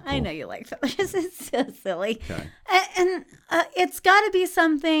 Yeah, feathers are cool. I know you like feathers. It's so silly. Okay. And it's got to be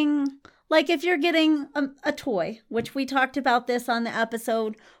something like if you're getting a toy, which we talked about this on the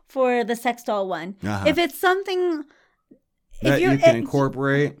episode for the sex doll one. If it's something that you can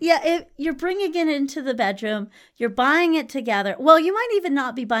incorporate. Yeah, if you're bringing it into the bedroom, you're buying it together. Well, you might even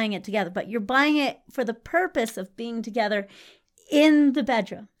not be buying it together, but you're buying it for the purpose of being together in the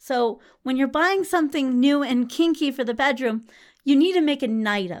bedroom. So when you're buying something new and kinky for the bedroom, you need to make a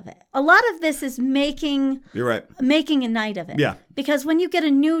night of it. A lot of this is making a night of it. Yeah. Because when you get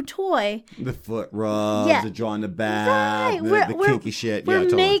a new toy, the foot rubs, the jaw in the back, the kinky shit. We're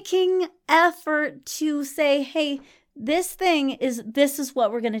making effort to say, hey, this is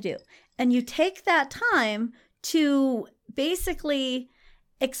what we're going to do. And you take that time to basically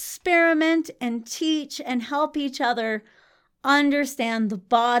experiment and teach and help each other understand the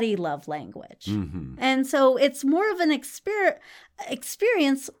body love language. Mm-hmm. And so it's more of an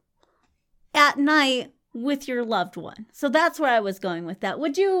experience at night with your loved one. So that's where I was going with that.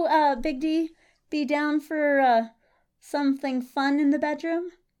 Would you, Big D, be down for something fun in the bedroom?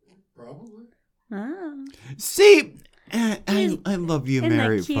 Probably. Oh. See, I love you,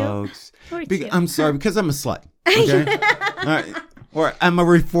 married folks. I'm sorry, because I'm a slut. Okay? All right. Or I'm a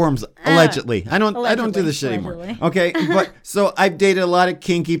reforms, allegedly. I don't do this shit anymore. Okay, but so I've dated a lot of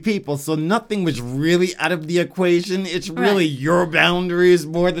kinky people, so nothing was really out of the equation. It's really your boundaries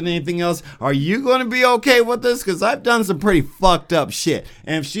more than anything else. Are you going to be okay with this? Because I've done some pretty fucked up shit,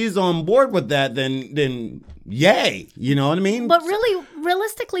 and if she's on board with that, then yay. You know what I mean? But really,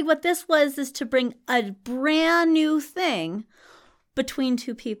 realistically, what this was is to bring a brand new thing between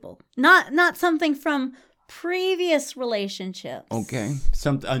two people, not something from previous relationships. Okay.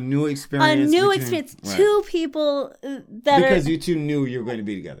 A new experience. Two people because you two knew you were going to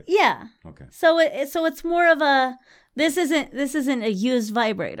be together. Yeah. Okay. So it's more of a this isn't a used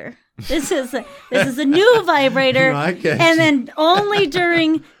vibrator. This is a new vibrator. And then only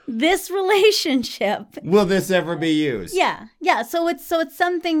during this relationship will this ever be used. Yeah. Yeah. So it's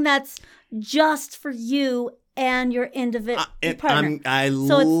something that's just for you and your individual partner. I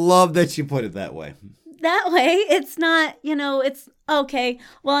love that you put it that way. That way, it's not, it's, okay,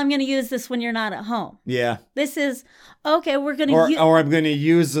 well, I'm going to use this when you're not at home. Yeah. This is, okay, we're going to use... Or I'm going to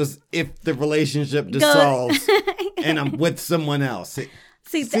use this if the relationship dissolves and I'm with someone else.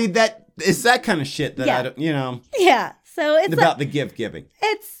 See, that is that kind of shit that I don't, Yeah, so it's... about the gift giving.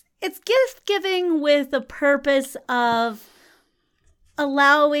 It's gift giving with the purpose of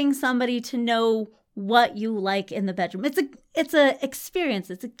allowing somebody to know what you like in the bedroom. It's a experience.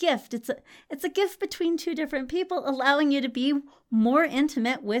 It's a gift. It's a gift between two different people, allowing you to be more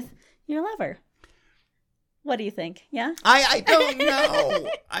intimate with your lover. What do you think? Yeah, I don't know.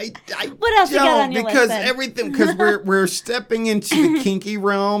 I what else you got on your list? Because we're stepping into the kinky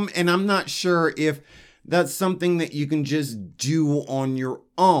realm, and I'm not sure if that's something that you can just do on your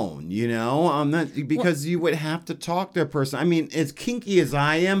own, you know? Because you would have to talk to a person. I mean, as kinky as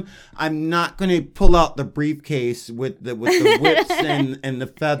I am, I'm not going to pull out the briefcase with the whips and the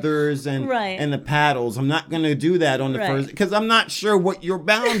feathers and the paddles. I'm not going to do that on the first, because I'm not sure what your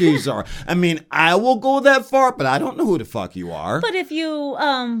boundaries are. I mean, I will go that far, but I don't know who the fuck you are. But if you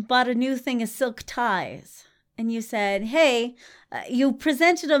bought a new thing of silk ties and you said, hey, you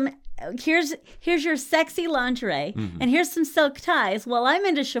presented them, here's your sexy lingerie, and here's some silk ties. Well, I'm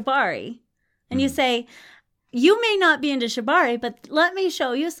into shibari. And you say, you may not be into shibari, but let me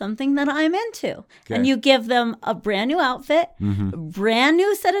show you something that I'm into. Okay. And you give them a brand new outfit, a brand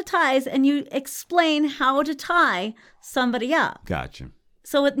new set of ties, and you explain how to tie somebody up. Gotcha.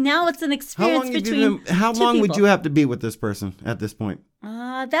 So now it's an experience between How long would you have to be with this person at this point?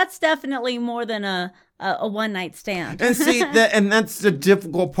 That's definitely more than a one-night stand. And see, that's the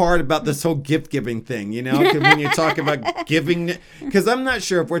difficult part about this whole gift-giving thing, you know? 'Cause when you talk about giving, because I'm not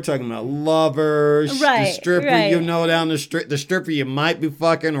sure if we're talking about lovers, the stripper, you know, down the stripper you might be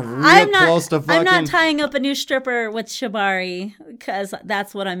fucking close to fucking. I'm not tying up a new stripper with shibari because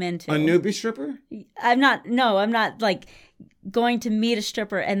that's what I'm into. A newbie stripper? I'm not like going to meet a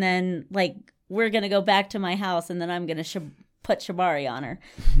stripper and then like we're going to go back to my house and then I'm going to put shibari on her.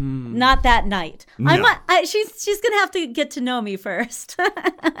 Not that night. No. She's going to have to get to know me first.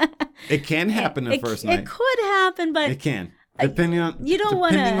 It can happen the first night. It could happen, but it can. Depending on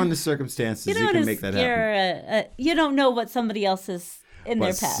the circumstances, you can make that happen. You don't know what somebody else is in their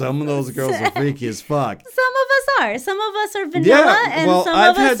past. Some of those girls are freaky as fuck. Some of us are. Some of us are vanilla, and some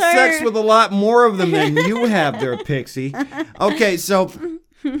I've of us are... had sex with a lot more of them than you have there, Pixie. Okay, so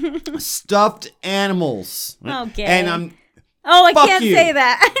stuffed animals. Okay. And I can't say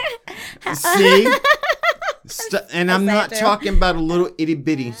that. See? And I'm not talking about a little itty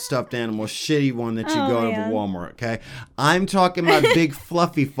bitty stuffed animal, shitty one that you go to Walmart, okay? I'm talking about a big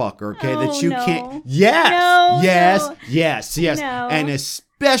fluffy fucker, okay? That you can't. Yes. No. And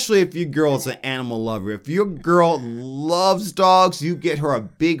especially if your girl's an animal lover. If your girl loves dogs, you get her a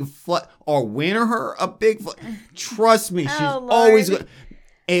big or win her a big trust me, she's always going.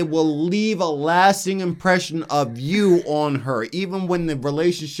 It will leave a lasting impression of you on her, even when the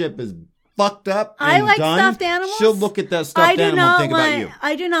relationship is fucked up and I like done. Stuffed animals. She'll look at that stuffed animal and think about you.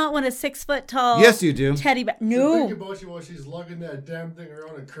 I do not want a 6 foot tall. Yes, you do. Teddy bear. No. Think about you while she's lugging that damn thing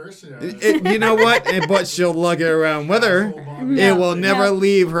around and cursing at us. You know what? But she'll lug it around with her. It will never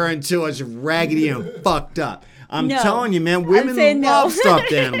leave her until it's raggedy and fucked up. I'm telling you, man, women love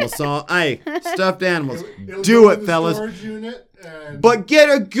stuffed animals. So, hey, stuffed animals. Do it, fellas. But get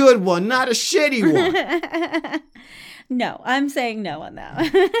a good one, not a shitty one. No, I'm saying no on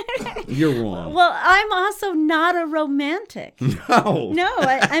that. You're wrong. Well, I'm also not a romantic. No. No,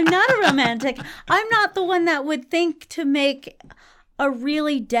 I'm not a romantic. I'm not the one that would think to make a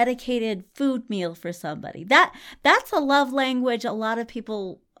really dedicated food meal for somebody. That's a love language a lot of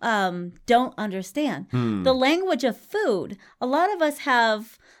people don't understand. The language of food. A lot of us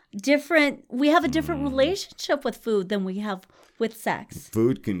have a different relationship with food than we have with sex.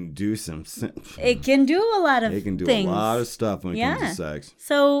 Food can do it can do a lot of things. It can do a lot of stuff when it comes to sex.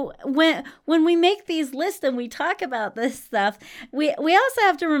 So when we make these lists and we talk about this stuff, we also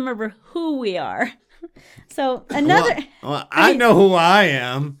have to remember who we are. So I know who I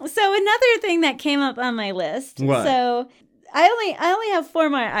am. So another thing that came up on my list. What? So I only have 4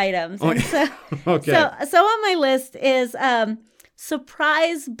 more items. And so, okay. So on my list is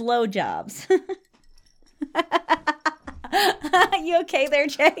surprise blowjobs. You okay there,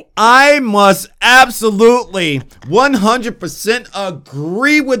 Jay? I must absolutely 100%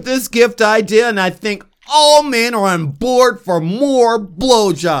 agree with this gift idea, and I think all men are on board for more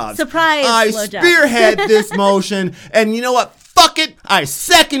blowjobs. Surprise blowjobs. I spearhead this motion, and you know what? Fuck it, I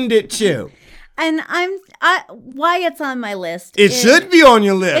second it too. And why it's on my list. It should be on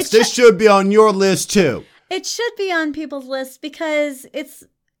your list. It should be on your list too. It should be on people's lists because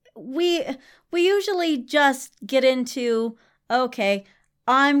we usually just get into, okay,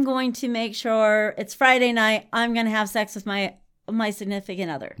 I'm going to make sure it's Friday night. I'm going to have sex with my significant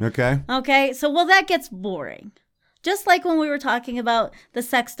other. Okay. So, that gets boring. Just like when we were talking about the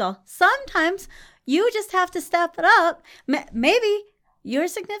sex doll. Sometimes you just have to step it up. Maybe your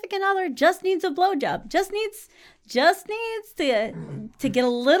significant other just needs a blowjob. Just needs to get a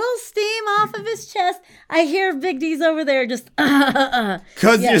little steam off of his chest. I hear Big D's over there just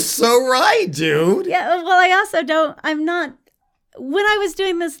because you're so right, dude. Yeah, well, I also when I was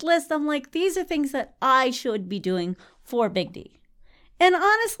doing this list, I'm like, these are things that I should be doing for Big D. And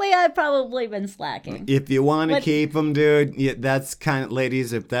honestly, I've probably been slacking. If you want to But- keep them, dude, that's kind of,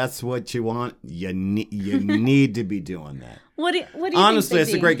 ladies, if that's what you want, you need to be doing that. What do you Honestly, think,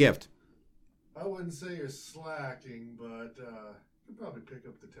 it's a great gift. I wouldn't say you're slacking, but you probably pick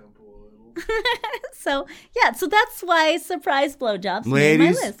up the tempo a little. So that's why surprise blowjobs made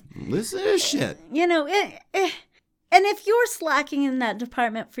Ladies, my list. listen to this shit. You know, and if you're slacking in that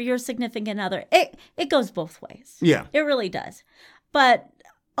department for your significant other, it goes both ways. Yeah. It really does. But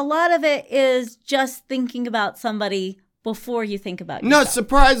a lot of it is just thinking about somebody before you think about No, yourself.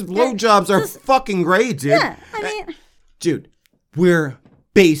 surprise blowjobs are fucking great, dude. Yeah, I mean, Dude, we're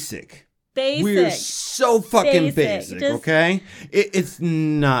basic. basic. We're so fucking Basic. basic, Just- okay? It's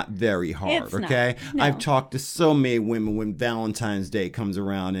not very hard, It's not. okay? No. I've talked to so many women when Valentine's Day comes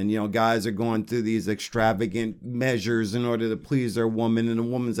around and, guys are going through these extravagant measures in order to please their woman, and the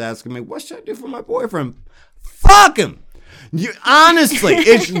woman's asking me, what should I do for my boyfriend? Fuck him! Honestly,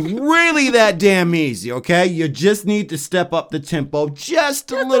 it's really that damn easy, okay? You just need to step up the tempo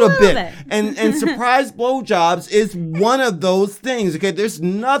just a little bit. And surprise blowjobs is one of those things, okay? There's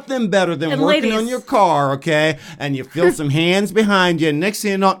nothing better than And working ladies- on your car, okay? And you feel some hands behind you, and next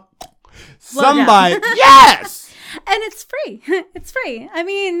thing you know, somebody, yes! And it's free. It's free. I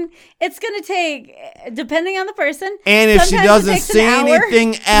mean, it's going to take, depending on the person. And if she sometimes it doesn't takes an say hour.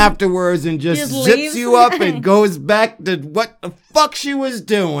 anything afterwards and just Just zips leaves. you up and goes back to what the fuck she was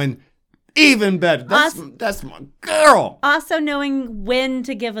doing, even better. That's my girl. Also, knowing when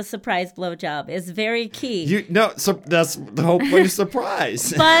to give a surprise blowjob is very key. So that's the whole point of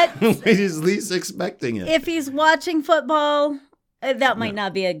surprise. But- when he's least expecting it. If he's watching football, that might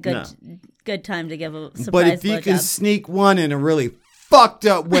not be a good time to give a surprise But if you blowjob. can sneak one in a really fucked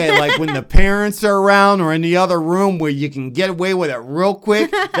up way, like when the parents are around or in the other room where you can get away with it real quick,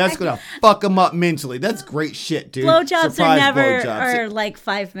 that's gonna fuck them up mentally. That's great shit, dude. Blowjobs Surprise are blowjobs. like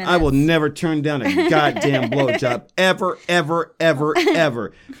 5 minutes. I will never turn down a goddamn blowjob ever, ever, ever,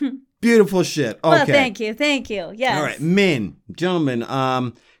 ever. Beautiful shit. Okay. Well, thank you. Yes. All right, men, gentlemen,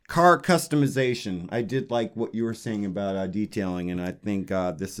 car customization. I did like what you were saying about detailing, and I think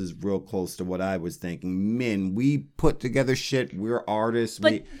this is real close to what I was thinking. Men, we put together shit. We're artists.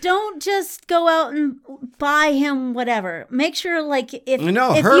 But don't just go out and buy him whatever. Make sure, like, if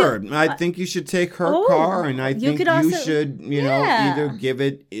No, if her. you- I think you should take her Oh, car, and I you think could you also- should, Yeah. either give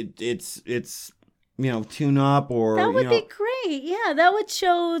it's tune up or that would be great. Yeah, that would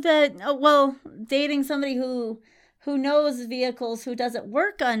show that. Dating somebody who knows vehicles, who doesn't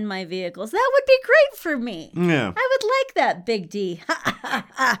work on my vehicles, that would be great for me. Yeah. I would like that, Big D.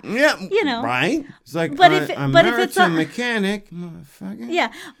 Yeah, right? It's like, But if it's a a- mechanic, motherfucker.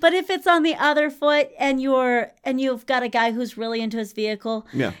 Yeah, but if it's on the other foot and you've got a guy who's really into his vehicle,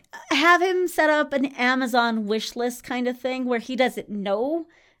 Yeah. have him set up an Amazon wish list kind of thing where he doesn't know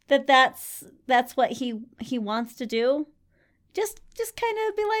that's what he wants to do. Just kind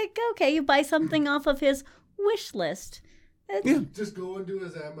of be like, okay, you buy something off of his wish list. Just go into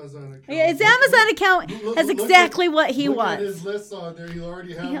his Amazon account. Yeah, his Amazon account has exactly what he look wants. At his lists on there, you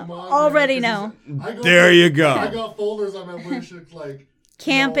already have them on. already there, know. 'cause There you go. I got folders on my wish list like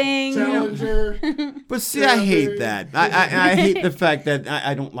Camping. Challenger. But see, I hate that. I hate the fact that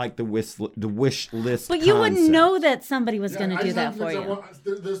I don't like the wish list. But you wouldn't concept. know that somebody was going I to do just that have for things I you.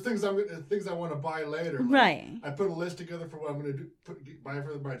 want- there's things I want to buy later. Like, Right. I put a list together for what I'm going to buy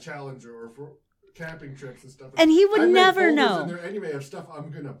for my Challenger or for camping trips and stuff. And he would I make never folders know. in there anyway of stuff I'm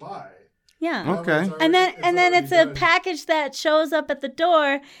going to buy. Yeah. Okay. And then it's a already done. package that shows up at the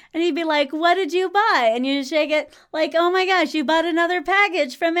door, and he'd be like, "What did you buy?" And you shake it like, "Oh my gosh, you bought another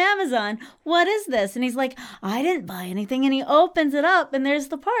package from Amazon. What is this?" And he's like, "I didn't buy anything." And he opens it up, and there's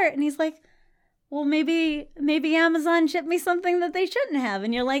the part, and he's like, "Well, maybe Amazon shipped me something that they shouldn't have."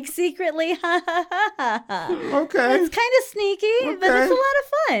 And you're like, secretly, ha ha ha ha ha. Okay. It's kind of sneaky, but Okay. it's a lot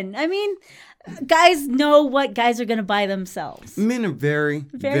of fun. I mean, guys know what guys are going to buy themselves. Men are very,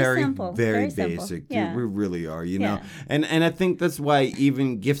 Very very, simple. very Very simple. basic. Dude. Yeah. We really are, you know. Yeah. And I think that's why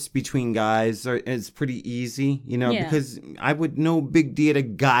even gifts between guys is pretty easy, you know, Yeah. because I would know Big D at a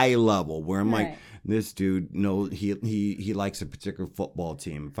guy level where I'm like, Right. this dude knows he likes a particular football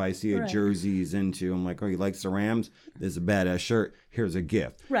team. If I see a Right. jersey he's into, I'm like, oh, he likes the Rams. There's a badass shirt. Here's a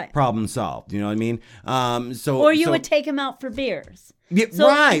gift. Right. Problem solved. You know what I mean? Or you would take him out for beers. Yeah, So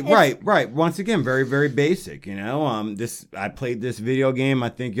right. Once again, very, very basic. You know, I played this video game. I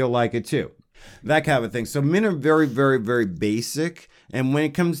think you'll like it too. That kind of thing. So men are very, very, very basic, And when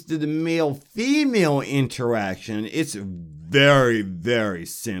it comes to the male-female interaction, it's very, very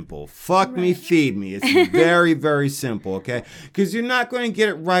simple. Fuck me, feed me. It's very, very simple, okay? Because you're not going to get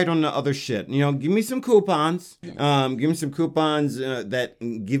it right on the other shit. You know, give me some coupons. Give me some coupons that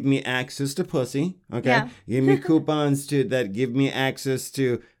give me access to pussy, okay? Yeah. Give me coupons that give me access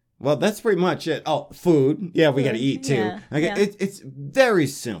to... Well, that's pretty much it. Oh, food. Yeah, we got to eat too. Yeah, Okay, yeah. it's very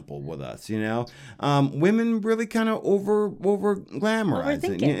simple with us, you know. Women really kind of over glamorize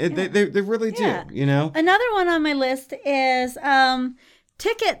it. Overthink You it, know, they really do, Yeah. you know. Another one on my list is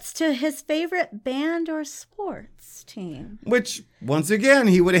tickets to his favorite band or sports team. Which once again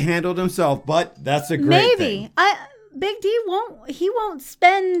he would have handled himself, but that's a great thing. Big D won't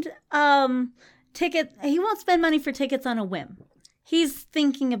spend he won't spend money for tickets on a whim. He's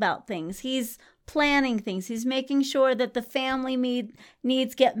thinking about things. He's planning things. He's making sure that the family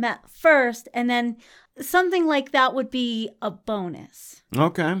needs get met first, and then something like that would be a bonus.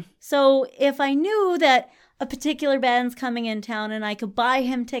 Okay. So if I knew that a particular band's coming in town and I could buy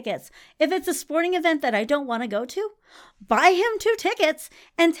him tickets, if it's a sporting event that I don't want to go to, buy him 2 tickets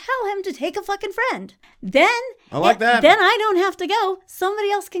and tell him to take a fucking friend. Then I like that. Then I don't have to go. Somebody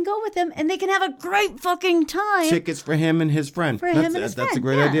else can go with him and they can have a great fucking time. Tickets for him and his friend. For him and his That's a friend,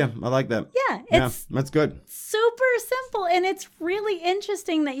 great yeah. idea. I like that. Yeah, it's that's good. super simple, and it's really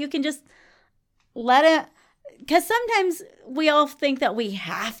interesting that you can just let it, because sometimes we all think that we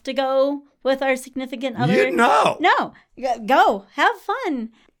have to go with our significant other. You know. No, go have fun.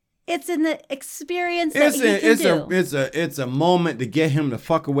 It's in the experience that he can do. It's a moment to get him to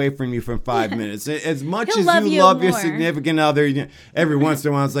fuck away from you for 5 minutes. As much He'll as love you you love your more. significant other, every once in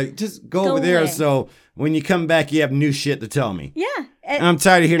a while it's like, just go over there away. so when you come back you have new shit to tell me. Yeah. And I'm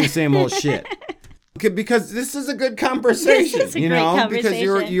tired of hearing the same old shit. Because this is a good conversation, This is a you great know, because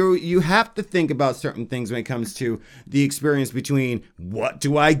conversation. you have to think about certain things when it comes to the experience between what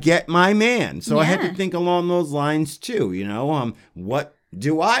do I get my man. So I had to Yeah. think along those lines too, you know, what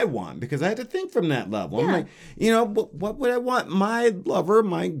do I want? Because I had to think from that level. I'm Yeah. like, you know, what would I want my lover,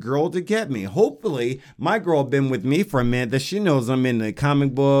 my girl to get me? Hopefully, my girl been with me for a minute that she knows I'm into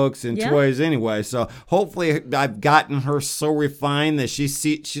comic books and Yeah. toys anyway. So hopefully, I've gotten her so refined that she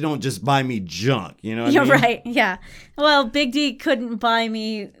don't just buy me junk. You know what You're I mean? right. Yeah. Well, Big D couldn't buy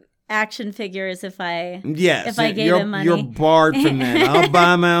me action figures if I Yes, gave you're, him money. you're barred from that. I'll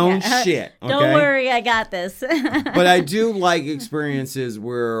buy my own shit. Okay? Don't worry, I got this. But I do like experiences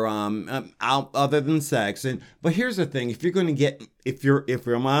where out other than sex. But here's the thing: if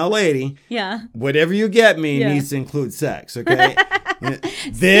you're my lady, Yeah. whatever you get me Yeah. needs to include sex. Okay,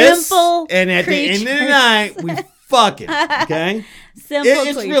 this Simple and at the end of the creatures. night we fucking okay. Simple.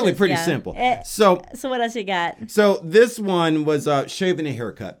 It's really creatures, pretty yeah. simple. So So what else you got? So this one was shaving a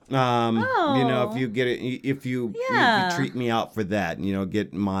haircut. You know, Oh. if you get it, if you treat me out for that, you know,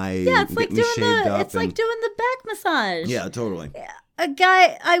 get my Yeah, it's get like me doing shaved up. it's like doing the back massage. yeah, totally. A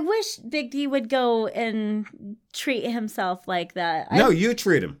guy, I wish Big D would go and treat himself like that. No, you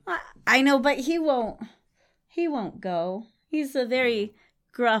treat him. I know, but he won't. He won't go. He's a very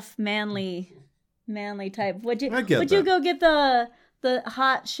gruff, manly type. Would you I get would you that. go get the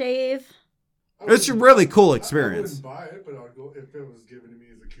hot shave? It's a really cool experience. I wouldn't buy it, but I'd go if it was given to me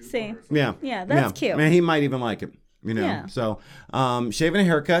as a coupon See. or something. Yeah, Yeah, that's cute. Man, he might even like it. You know, Yeah. so shaving a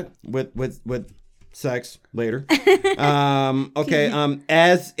haircut with sex later. Okay.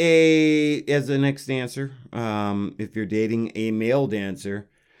 As a next dancer, if you're dating a male dancer,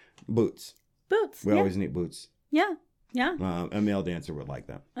 boots. Boots. We yeah. always need boots. Yeah. Yeah. A male dancer would like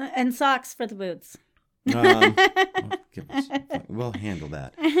that. And socks for the boots. We'll handle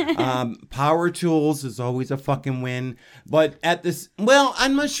that. Power tools is always a fucking win. But at this, well,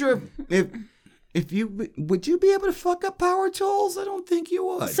 I'm not sure if you would you be able to fuck up power tools. I don't think you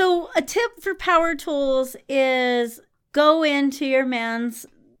would. So a tip for power tools is go into your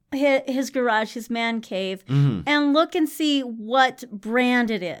his garage, his man cave, and look and see what brand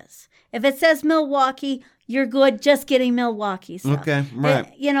it is. If it says Milwaukee, you're good just getting Milwaukee stuff. Okay, right.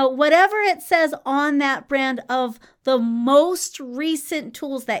 You know, whatever it says on that brand of the most recent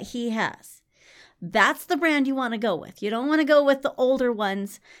tools that he has, that's the brand you want to go with. You don't want to go with the older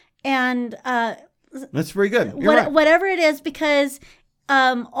ones. And That's pretty good. You're right. whatever it is, because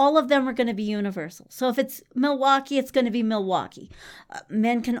all of them are going to be universal. So if it's Milwaukee, it's going to be Milwaukee.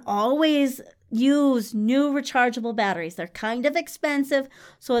 Men can always use new rechargeable batteries. They're kind of expensive,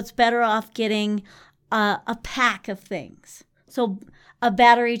 so it's better off getting a pack of things. So a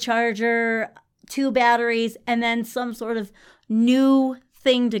battery charger, 2 batteries, and then some sort of new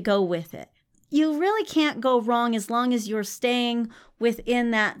thing to go with it. you really can't go wrong as long as you're staying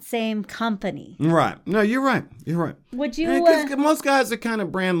within that same company. Right. No, you're right. You're right. Would you? Because most guys are kind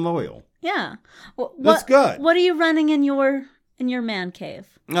of brand loyal. Yeah. That's good. What are you running in your man cave?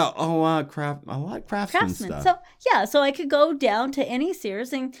 Craft. I like Craftsman stuff. So I could go down to any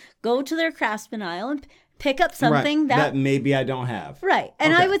Sears and go to their Craftsman aisle and pick up something that maybe I don't have. Right.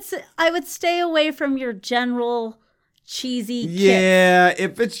 And Okay. I would stay away from your general cheesy kit. Yeah,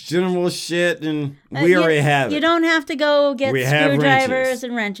 if it's general shit, then we already have it. You don't have to go get We have screwdrivers wrenches.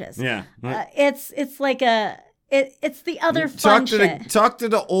 and wrenches. Yeah. It's like it's the other fun shit. Talk to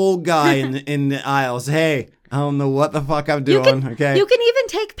the old guy in the aisles. Hey, I don't know what the fuck I'm doing. Okay. You can even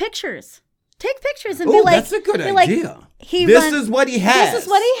take pictures. Take pictures and be Ooh, like, that's a good be like, idea. This is what he has. This is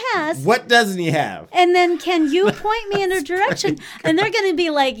what he has. What doesn't he have? And then can you point me in a direction? And they're going to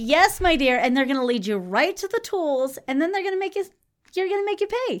be like, yes, my dear. And they're going to lead you right to the tools. And then they're going to make you're going to make you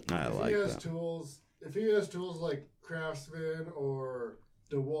pay. I like that. If he has tools like Craftsman or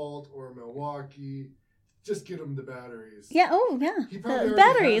DeWalt or Milwaukee, just get him the batteries. Yeah. Oh, yeah. He probably already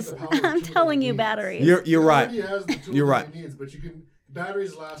Batteries. has the power I'm tool telling that he you, needs. batteries. You're right. He has the tools You're right. that he needs, but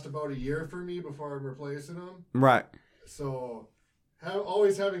batteries last about a year for me before I'm replacing them. Right. So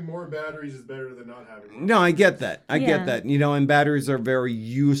always having more batteries is better than not having more. No, I get that. I Yeah. get that. And batteries are very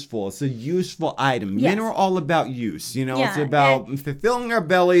useful. It's a useful item. Yes. Men are all about use. It's Yeah, about fulfilling our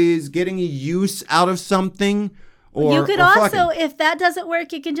bellies, getting a use out of something. You could or also, fucking. if that doesn't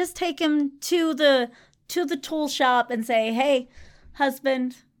work, you can just take him to the tool shop and say, hey,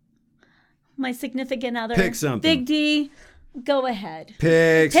 husband, my significant other, Pick something. Big D, go ahead.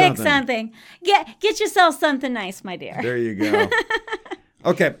 Pick something. Get yourself something nice, my dear. There you go.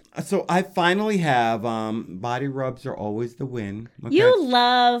 Okay, so I finally have body rubs are always the win. Okay? You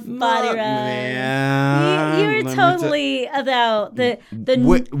love body rubs. Yeah. You're Let me totally about the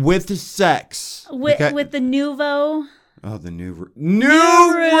with the sex. Okay? with the Nuvo. Oh, the Nuru.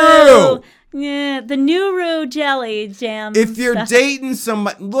 Yeah, the Nuru jelly jam. If you're stuff. dating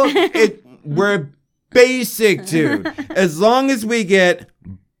somebody, look, we're basic, dude. As long as we get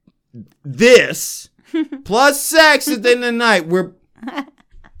this plus sex at the end of the night,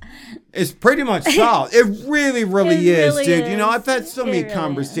 it's pretty much solid. It really, really It is, really dude. is. I've had so many It really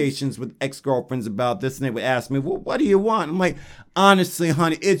conversations with ex-girlfriends about this, and they would ask me, well, what do you want? I'm like, honestly,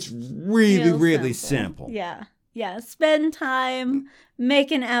 honey, it's really, Real really simple. Yeah. Yeah. Spend time,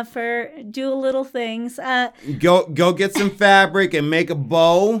 make an effort, do little things. Go get some fabric and make a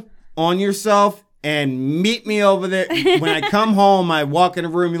bow on yourself and meet me over there. When I come home, I walk in the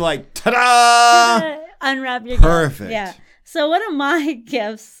room, you're like, ta-da! Unwrap your Perfect. gift. Yeah. So one of my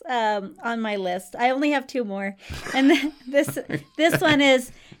gifts on my list, I only have 2 more. And this one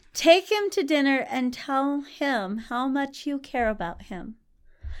is take him to dinner and tell him how much you care about him.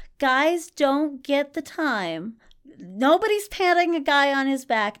 Guys don't get the time. Nobody's patting a guy on his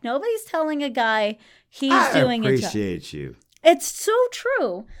back. Nobody's telling a guy he's doing a job. I appreciate you. It's so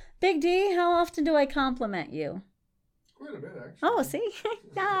true. Big D, how often do I compliment you? Quite a bit, actually. Oh, see?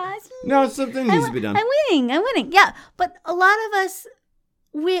 Yes. No, something needs to be done. I'm winning. Yeah, but a lot of us,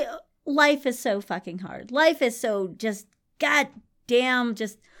 life is so fucking hard. Life is so just goddamn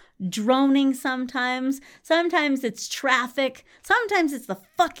just droning sometimes. Sometimes it's traffic. Sometimes it's the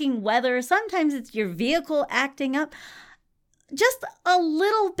fucking weather. Sometimes it's your vehicle acting up. Just a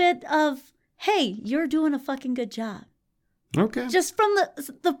little bit of, hey, you're doing a fucking good job. Okay. Just from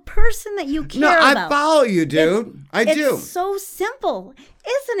the person that you care No, about. I follow you, dude. I do. It's so simple,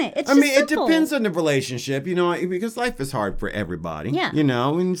 isn't it? It's I just mean, simple. it depends on the relationship, because life is hard for everybody. Yeah.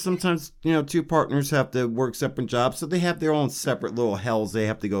 And sometimes, 2 partners have to work separate jobs, so they have their own separate little hells they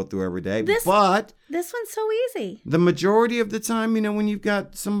have to go through every day. But This one's so easy. the majority of the time, when you've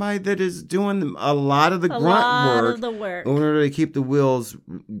got somebody that is doing a lot of the grunt work of the work. in order to keep the wheels,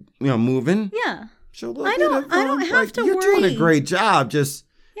 moving. Yeah. So a little I bit don't- of, I don't have to You're doing worry. a great job, just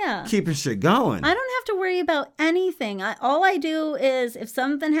Yeah. keeping shit going. I don't have to worry about anything. All I do is if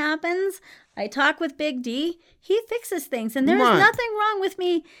something happens, I talk with Big D. He fixes things. And there's Right. nothing wrong with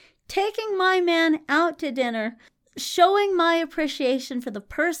me taking my man out to dinner, showing my appreciation for the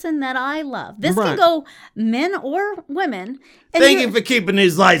person that I love. This Right. can go men or women. And Thank you're- you for keeping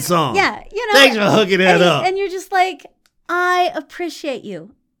these lights on. Yeah, Thanks for hooking that and, up. And you're just like, I appreciate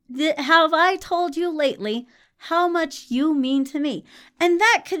you. Have I told you lately how much you mean to me? And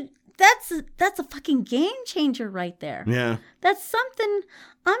that's a fucking game changer right there. Yeah. That's something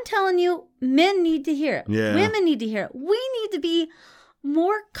I'm telling you, men need to hear it. Yeah. Women need to hear it. We need to be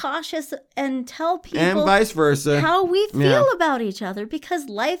more cautious and tell people And vice versa. how we feel Yeah. about each other because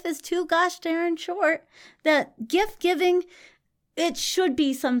life is too gosh darn short that gift giving it should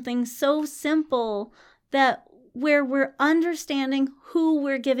be something so simple that where we're understanding who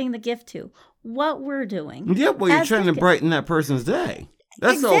we're giving the gift to, what we're doing. Yeah, well, you're as trying the to brighten that person's day.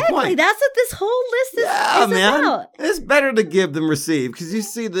 That's exactly. the whole point. That's what this whole list is, Yeah, is man. about. It's better to give than receive because you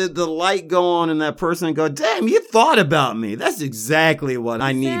see the light go on in that person and go, damn, you thought about me. That's exactly what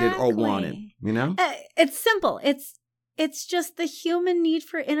I needed or wanted, you know? It's simple. It's just the human need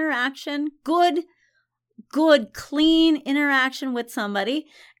for interaction, good, clean interaction with somebody.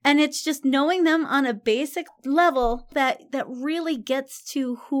 And it's just knowing them on a basic level that really gets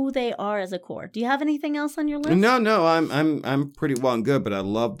to who they are as a core. Do you have anything else on your list? No, I'm pretty well and good, but I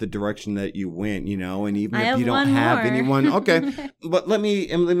love the direction that you went, you know, and even if you don't one have more. anyone, okay. But let me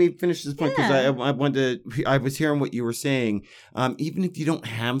finish this point because Yeah. I was hearing what you were saying. Even if you don't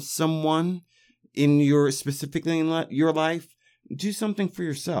have someone in your specifically in your life, do something for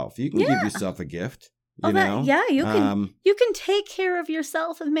yourself. You can give yourself a gift. You know? You can take care of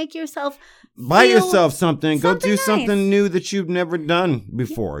yourself and make yourself buy feel yourself something. Go do nice. something new that you've never done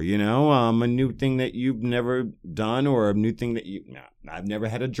before. You know, a new thing that you've never done, or a new thing that I've never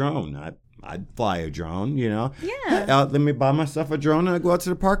had a drone. I'd fly a drone. You know, let me buy myself a drone and I go out to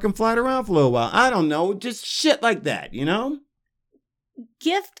the park and fly it around for a little while. I don't know, just shit like that. You know,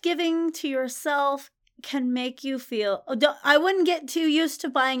 gift giving to yourself can make you feel. I wouldn't get too used to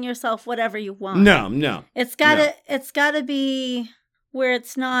buying yourself whatever you want. No. It's gotta be where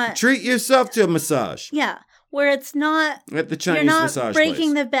it's not. Treat yourself to a massage. Yeah, where it's not. At the Chinese you're not massage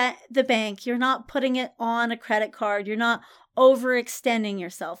breaking place. the bank. You're not putting it on a credit card. You're not overextending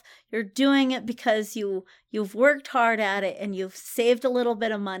yourself. You're doing it because you've worked hard at it and you've saved a little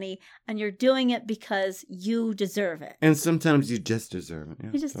bit of money, and you're doing it because you deserve it. And sometimes you just deserve it. Yeah,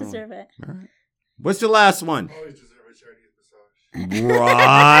 You just totally. deserve it. All right. What's the last one? Always deserve a Chinese massage.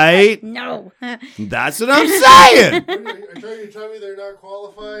 Right. No. That's what I'm saying. Are you trying to tell me they're not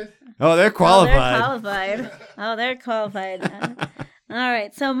qualified? Oh, they're qualified. They're qualified. All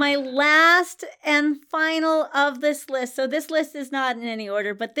right. So my last and final of this list. So this list is not in any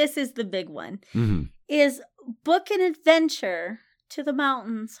order, but this is the big one. Mm-hmm. Is book an adventure to the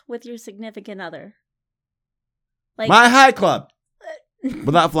mountains with your significant other. Like My high club.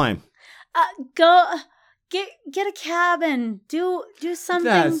 Without flying. go get a cabin. Do something.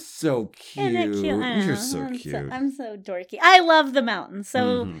 That's so cute. Isn't it cute? I know. You're so cute. I'm so dorky. I love the mountains.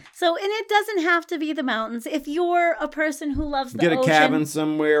 So Mhm. and it doesn't have to be the mountains. If you're a person who loves the Get a ocean, cabin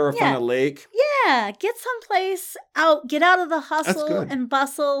somewhere or find Yeah. a lake. yeah, get someplace out. Get out of the hustle good. and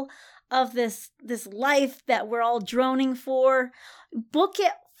bustle of this life that we're all droning for. Book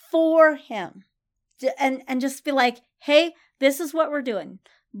it for him, and just be like, hey, this is what we're doing.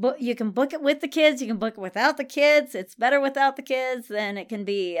 But you can book it with the kids. You can book it without the kids. It's better without the kids than it can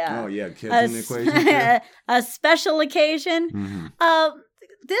be. Oh yeah, kids in the equation too. A special occasion. Mhm.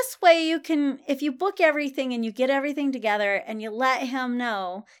 This way you can, if you book everything and you get everything together and you let him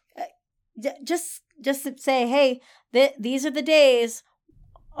know, just say, hey, these are the days.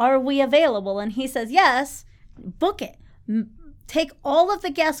 Are we available? And he says yes. Book it. Take all of the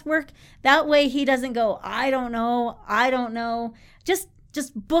guesswork. That way he doesn't go, I don't know.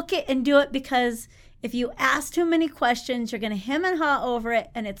 Just book it and do it, because if you ask too many questions, you're going to hem and haw over it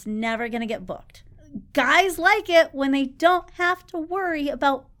and it's never going to get booked. Guys like it when they don't have to worry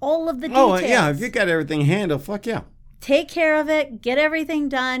about all of the details. Oh yeah, if you got everything handled, fuck yeah. Take care of it. Get everything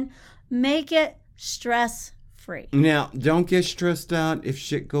done. Make it stress-free. Now, don't get stressed out if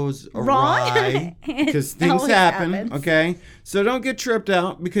shit goes Wrong? awry, because It things always happen, happens. okay? So don't get tripped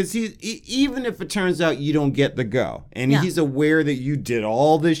out, because even if it turns out you don't get the go, and Yeah. he's aware that you did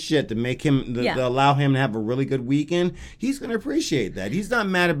all this shit to make him, to allow him to have a really good weekend, he's going to appreciate that. He's not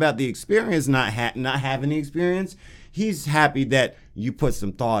mad about the experience, not having the experience. He's happy that you put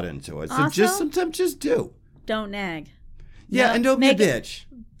some thought into it. So Also, sometimes just do. Don't nag. Yeah, No, and don't be a make it- bitch.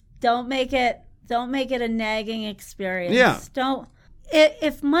 Don't make it a nagging experience. Yeah. Don't.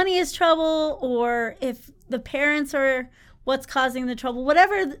 If money is trouble, or if the parents are what's causing the trouble,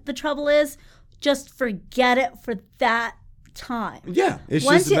 whatever the trouble is, just forget it for that time. Yeah, it's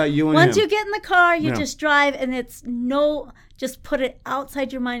just about you and once him. you get in the car, you Yeah. just drive, and just put it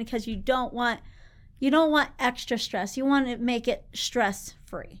outside your mind, because you don't want extra stress. You want to make it stress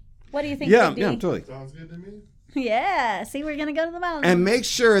free. What do you think? Yeah, Big D? yeah, totally. Sounds good to me. Yeah. See, we're gonna go to the mountains. And make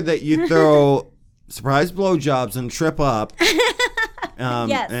sure that you throw surprise blowjobs and trip up.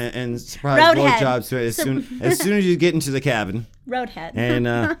 Yes. And surprise Roadhead. blowjobs as soon as you get into the cabin. Roadhead.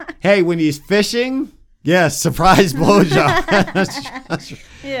 And hey, when he's fishing, yes, surprise blowjob.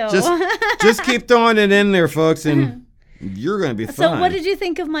 Ew. just keep throwing it in there, folks, and you're gonna be fine. So what did you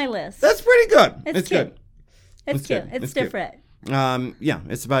think of my list? That's pretty good. It's It's cute. good. It's It's cute. good. It's It's cute. different.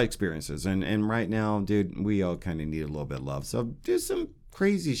 it's about experiences. And right now, dude, we all kind of need a little bit of love. So do some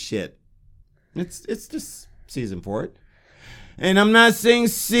crazy shit. It's this season for it. And I'm not saying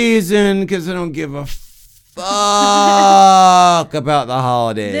season because I don't give a fuck about the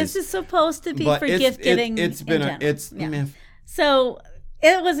holidays. This is supposed to be But for it's- gift giving. It's been Yeah. So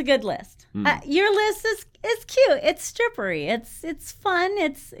it was a good list. Your list is cute. It's strippery. It's fun.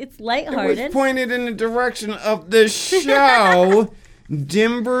 It's It lighthearted. was pointed in the direction of the show,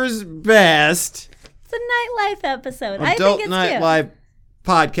 Denver's Best It's a nightlife episode. I Adult think it's cute. Nightlife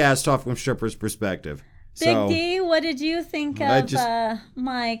podcast talk from stripper's perspective. Big So, D, what did you think I of just-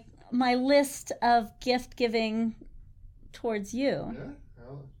 my list of gift giving towards you? Yeah,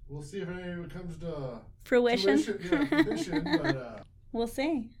 well, we'll see if any of it comes to Fruition? fruition, but We'll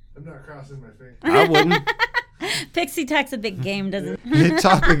see. I'm not crossing my fingers. I wouldn't. Pixie talks a big game, doesn't You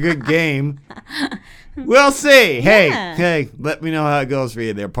talk a good game. We'll see. Yeah. Hey, let me know how it goes for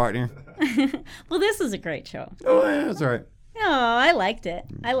you there, partner. Well, this was a great show. Oh, yeah, that's all right. Oh, I liked it.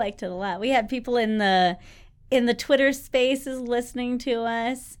 I liked it a lot. We had people in the Twitter spaces listening to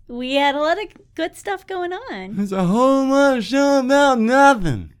us. We had a lot of good stuff going on. There's a whole lot of show about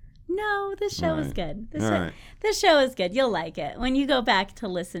nothing. No, this show was Right. good. All right. This show is good. You'll like it when you go back to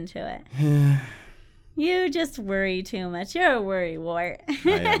listen to it. You just worry too much. You're a worry wart. I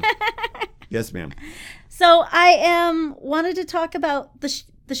am. Yes, ma'am. So I wanted to talk about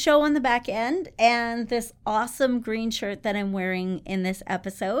the show on the back end and this awesome green shirt that I'm wearing in this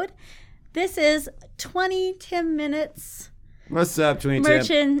episode. This is 20 Tim Minutes What's up, 22?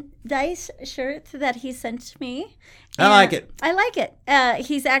 merchandise shirt that he sent me. I like it. I like it.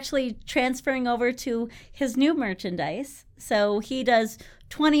 He's actually transferring over to his new merchandise. So he does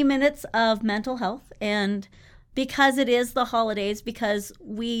 20 minutes of mental health. And because it is the holidays, because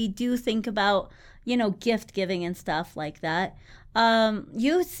we do think about, gift giving and stuff like that.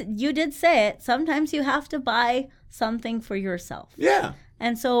 You did say it. Sometimes you have to buy something for yourself. Yeah.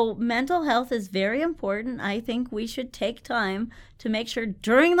 And so mental health is very important. I think we should take time to make sure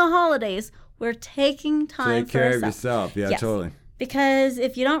during the holidays we're taking time Take for care of ourselves. yourself. Yeah, Yes. totally. Because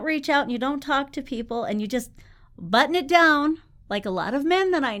if you don't reach out and you don't talk to people and you just button it down, like a lot of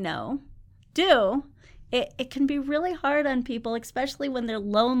men that I know do, it can be really hard on people, especially when they're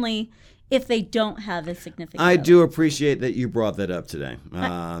lonely if they don't have a significant I other. do appreciate that you brought that up today.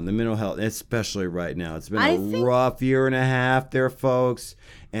 The mental health, especially right now. It's been I a think- rough year and a half there, folks.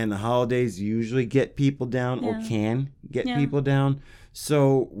 And the holidays usually get people down or Yeah. can get Yeah. people down.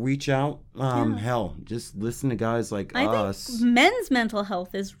 So reach out. Hell, just listen to guys like I us. think men's mental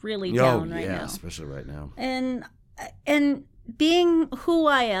health is really down right now. especially right now. And being who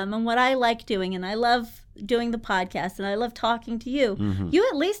I am and what I like doing, and I love doing the podcast and I love talking to you, Mm-hmm. you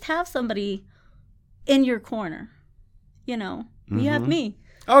at least have somebody in your corner. You have me.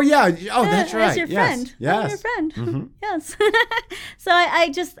 Oh, yeah. Oh, that's right. As your Yes. friend. Yes. I'm your friend. Mhm. Yes. So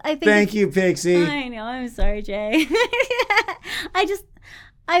I think Thank you, Pixie. I know. I'm sorry, Jay.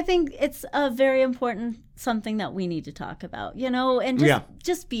 I think it's a very important something that we need to talk about, and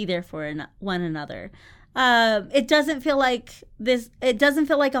just be there for one another. It doesn't feel like this. It doesn't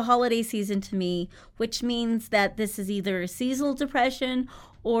feel like a holiday season to me, which means that this is either seasonal depression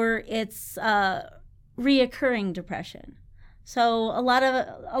or it's reoccurring depression. So a lot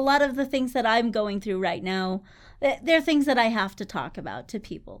of the things that I'm going through right now, they're things that I have to talk about to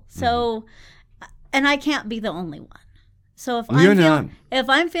people. So, and I can't be the only one. So if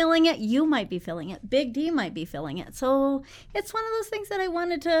I'm feeling it, you might be feeling it. Big D might be feeling it. So it's one of those things that I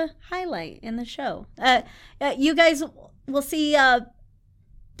wanted to highlight in the show. You guys will see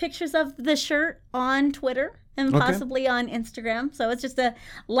pictures of the shirt on Twitter and possibly on Instagram. So it's just a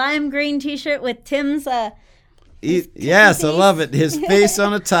lime green T-shirt with Tim's. Yes, I love it. His face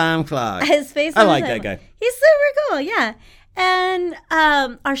on a time clock. His face. I on like the- that guy. He's super cool. Yeah, and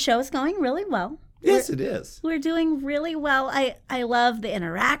our show is going really well. Yes, it is. We're doing really well. I love the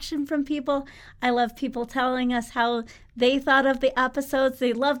interaction from people. I love people telling us how they thought of the episodes.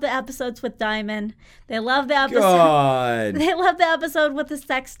 They love the episodes with Diamond. They love the episode. God. They love the episode with the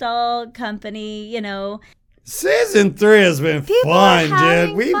sex doll company. Season 3 has been People are fun, having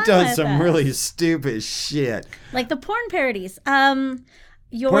dude. We've fun done with some us. really stupid shit. Like the porn parodies. Porn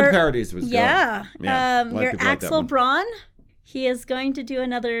parodies was good. Yeah. Yeah, a lot of Your people like that Axel one. Braun, he is going to do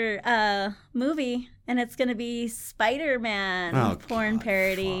another movie, and it's going to be Spider-Man Oh, porn God,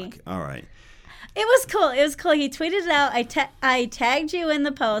 parody. fuck. All right. It was cool. It was cool. He tweeted it out. I tagged you in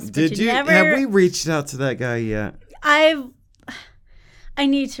the post, but Did you? never. Have we reached out to that guy yet? I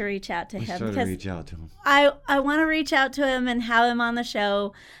need to reach out to Let's him try to because reach out to him. I want to reach out to him and have him on the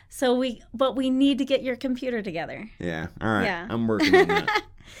show. But we need to get your computer together. Yeah. All right. Yeah. I'm working on that.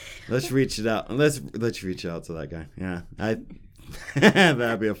 Let's reach it out. Let's reach out to that guy. Yeah.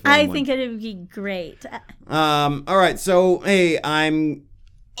 That'd be a fun I one. think it would be great. All right. So, hey, I'm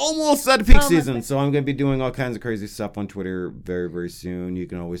almost at peak Almost season, there. so I'm going to be doing all kinds of crazy stuff on Twitter very, very soon. You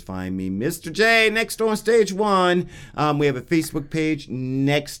can always find me, Mr. J, Next on Stage 1. We have a Facebook page,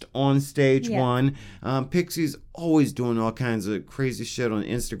 Next on Stage Yeah. 1. Pixie's always doing all kinds of crazy shit on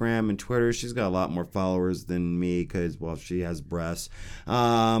Instagram and Twitter. She's got a lot more followers than me because, well, she has breasts.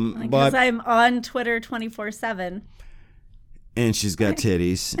 Because But I'm on Twitter 24/7. and she's got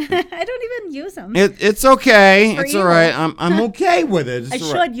titties. I don't even use them. It's okay. For It's all right. evil. I'm okay with it. It's I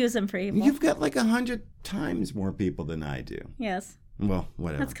all right. should use them for evil. You've got like 100 times more people than I do. Yes. Well,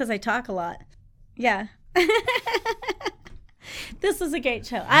 whatever. That's because I talk a lot. Yeah. This was a great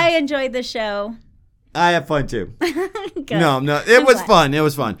show. I enjoyed the show. I have fun too. Good. No, it I'm was glad. fun. It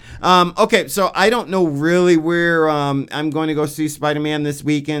was fun. Okay, so I don't know really where I'm going to go see Spider-Man this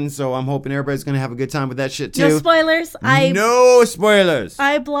weekend, so I'm hoping everybody's going to have a good time with that shit too. No spoilers. No spoilers.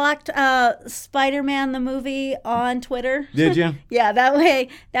 I blocked Spider-Man the movie on Twitter. Did you? Yeah, that way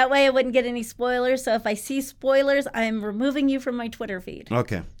I wouldn't get any spoilers. So if I see spoilers, I'm removing you from my Twitter feed.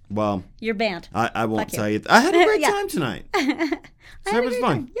 Okay. Well, You're banned. I won't Fuck you. tell you. I had a great Yeah. time tonight. I So had it a was great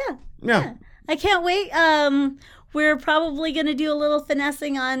fun. time. Yeah. Yeah. I can't wait. We're probably going to do a little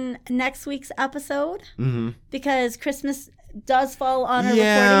finessing on next week's episode because Christmas does fall on a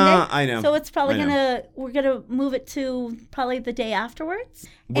Yeah, recording day. I know. So it's probably I we're going to move it to probably the day afterwards.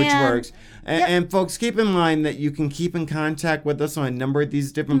 Which And- works. And folks, keep in mind that you can keep in contact with us on a number of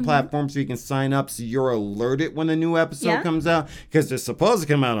these different platforms so you can sign up so you're alerted when a new episode Yeah. comes out because they're supposed to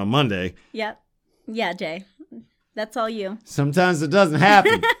come out on Monday. Yep. Yeah, Jay. That's all you. Sometimes it doesn't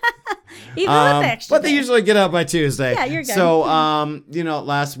happen. Even with extra But they day. usually get out by Tuesday. Yeah, you're good. So,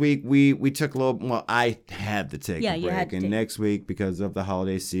 last week we took a little, well, I had to take Yeah, a you break. had to And take- next week, because of the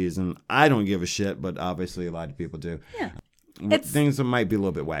holiday season, I don't give a shit, but obviously a lot of people do. Yeah. Things that might be a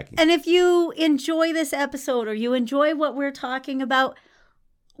little bit wacky. And if you enjoy this episode or you enjoy what we're talking about,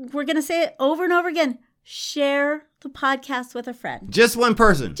 we're going to say it over and over again. Share the podcast with a friend. Just one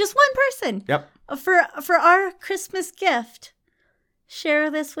person. Just one person. Yep. For our Christmas gift, share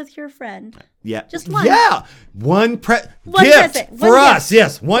this with your friend. Yeah. Just one. Yeah. One gift present. for One us. gift.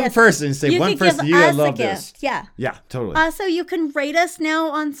 Yes. One Yes. person. Say You one could person. give You us a love gift. this. Yeah. Yeah. Totally. So you can rate us now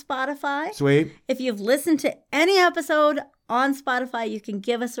on Spotify. Sweet. If you've listened to any episode on Spotify, you can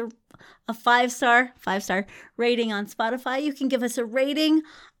give us a 5-star rating on Spotify. You can give us a rating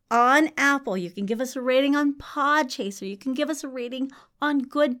on Apple. You can give us a rating on Podchaser. You can give us a rating on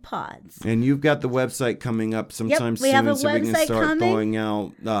Good Pods. And you've got the website coming up sometime we have soon, a so we can website start coming. throwing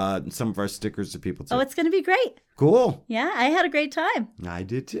out some of our stickers to people too. Oh, it's going to be great. Cool. Yeah, I had a great time. I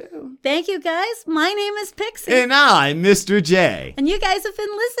did too. Thank you, guys. My name is Pixie. And I'm Mr. J. And you guys have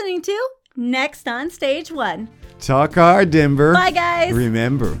been listening to Next on Stage 1. Talk hard, Denver. Bye, guys.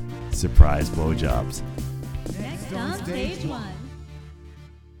 Remember, surprise blowjobs. Next on Stage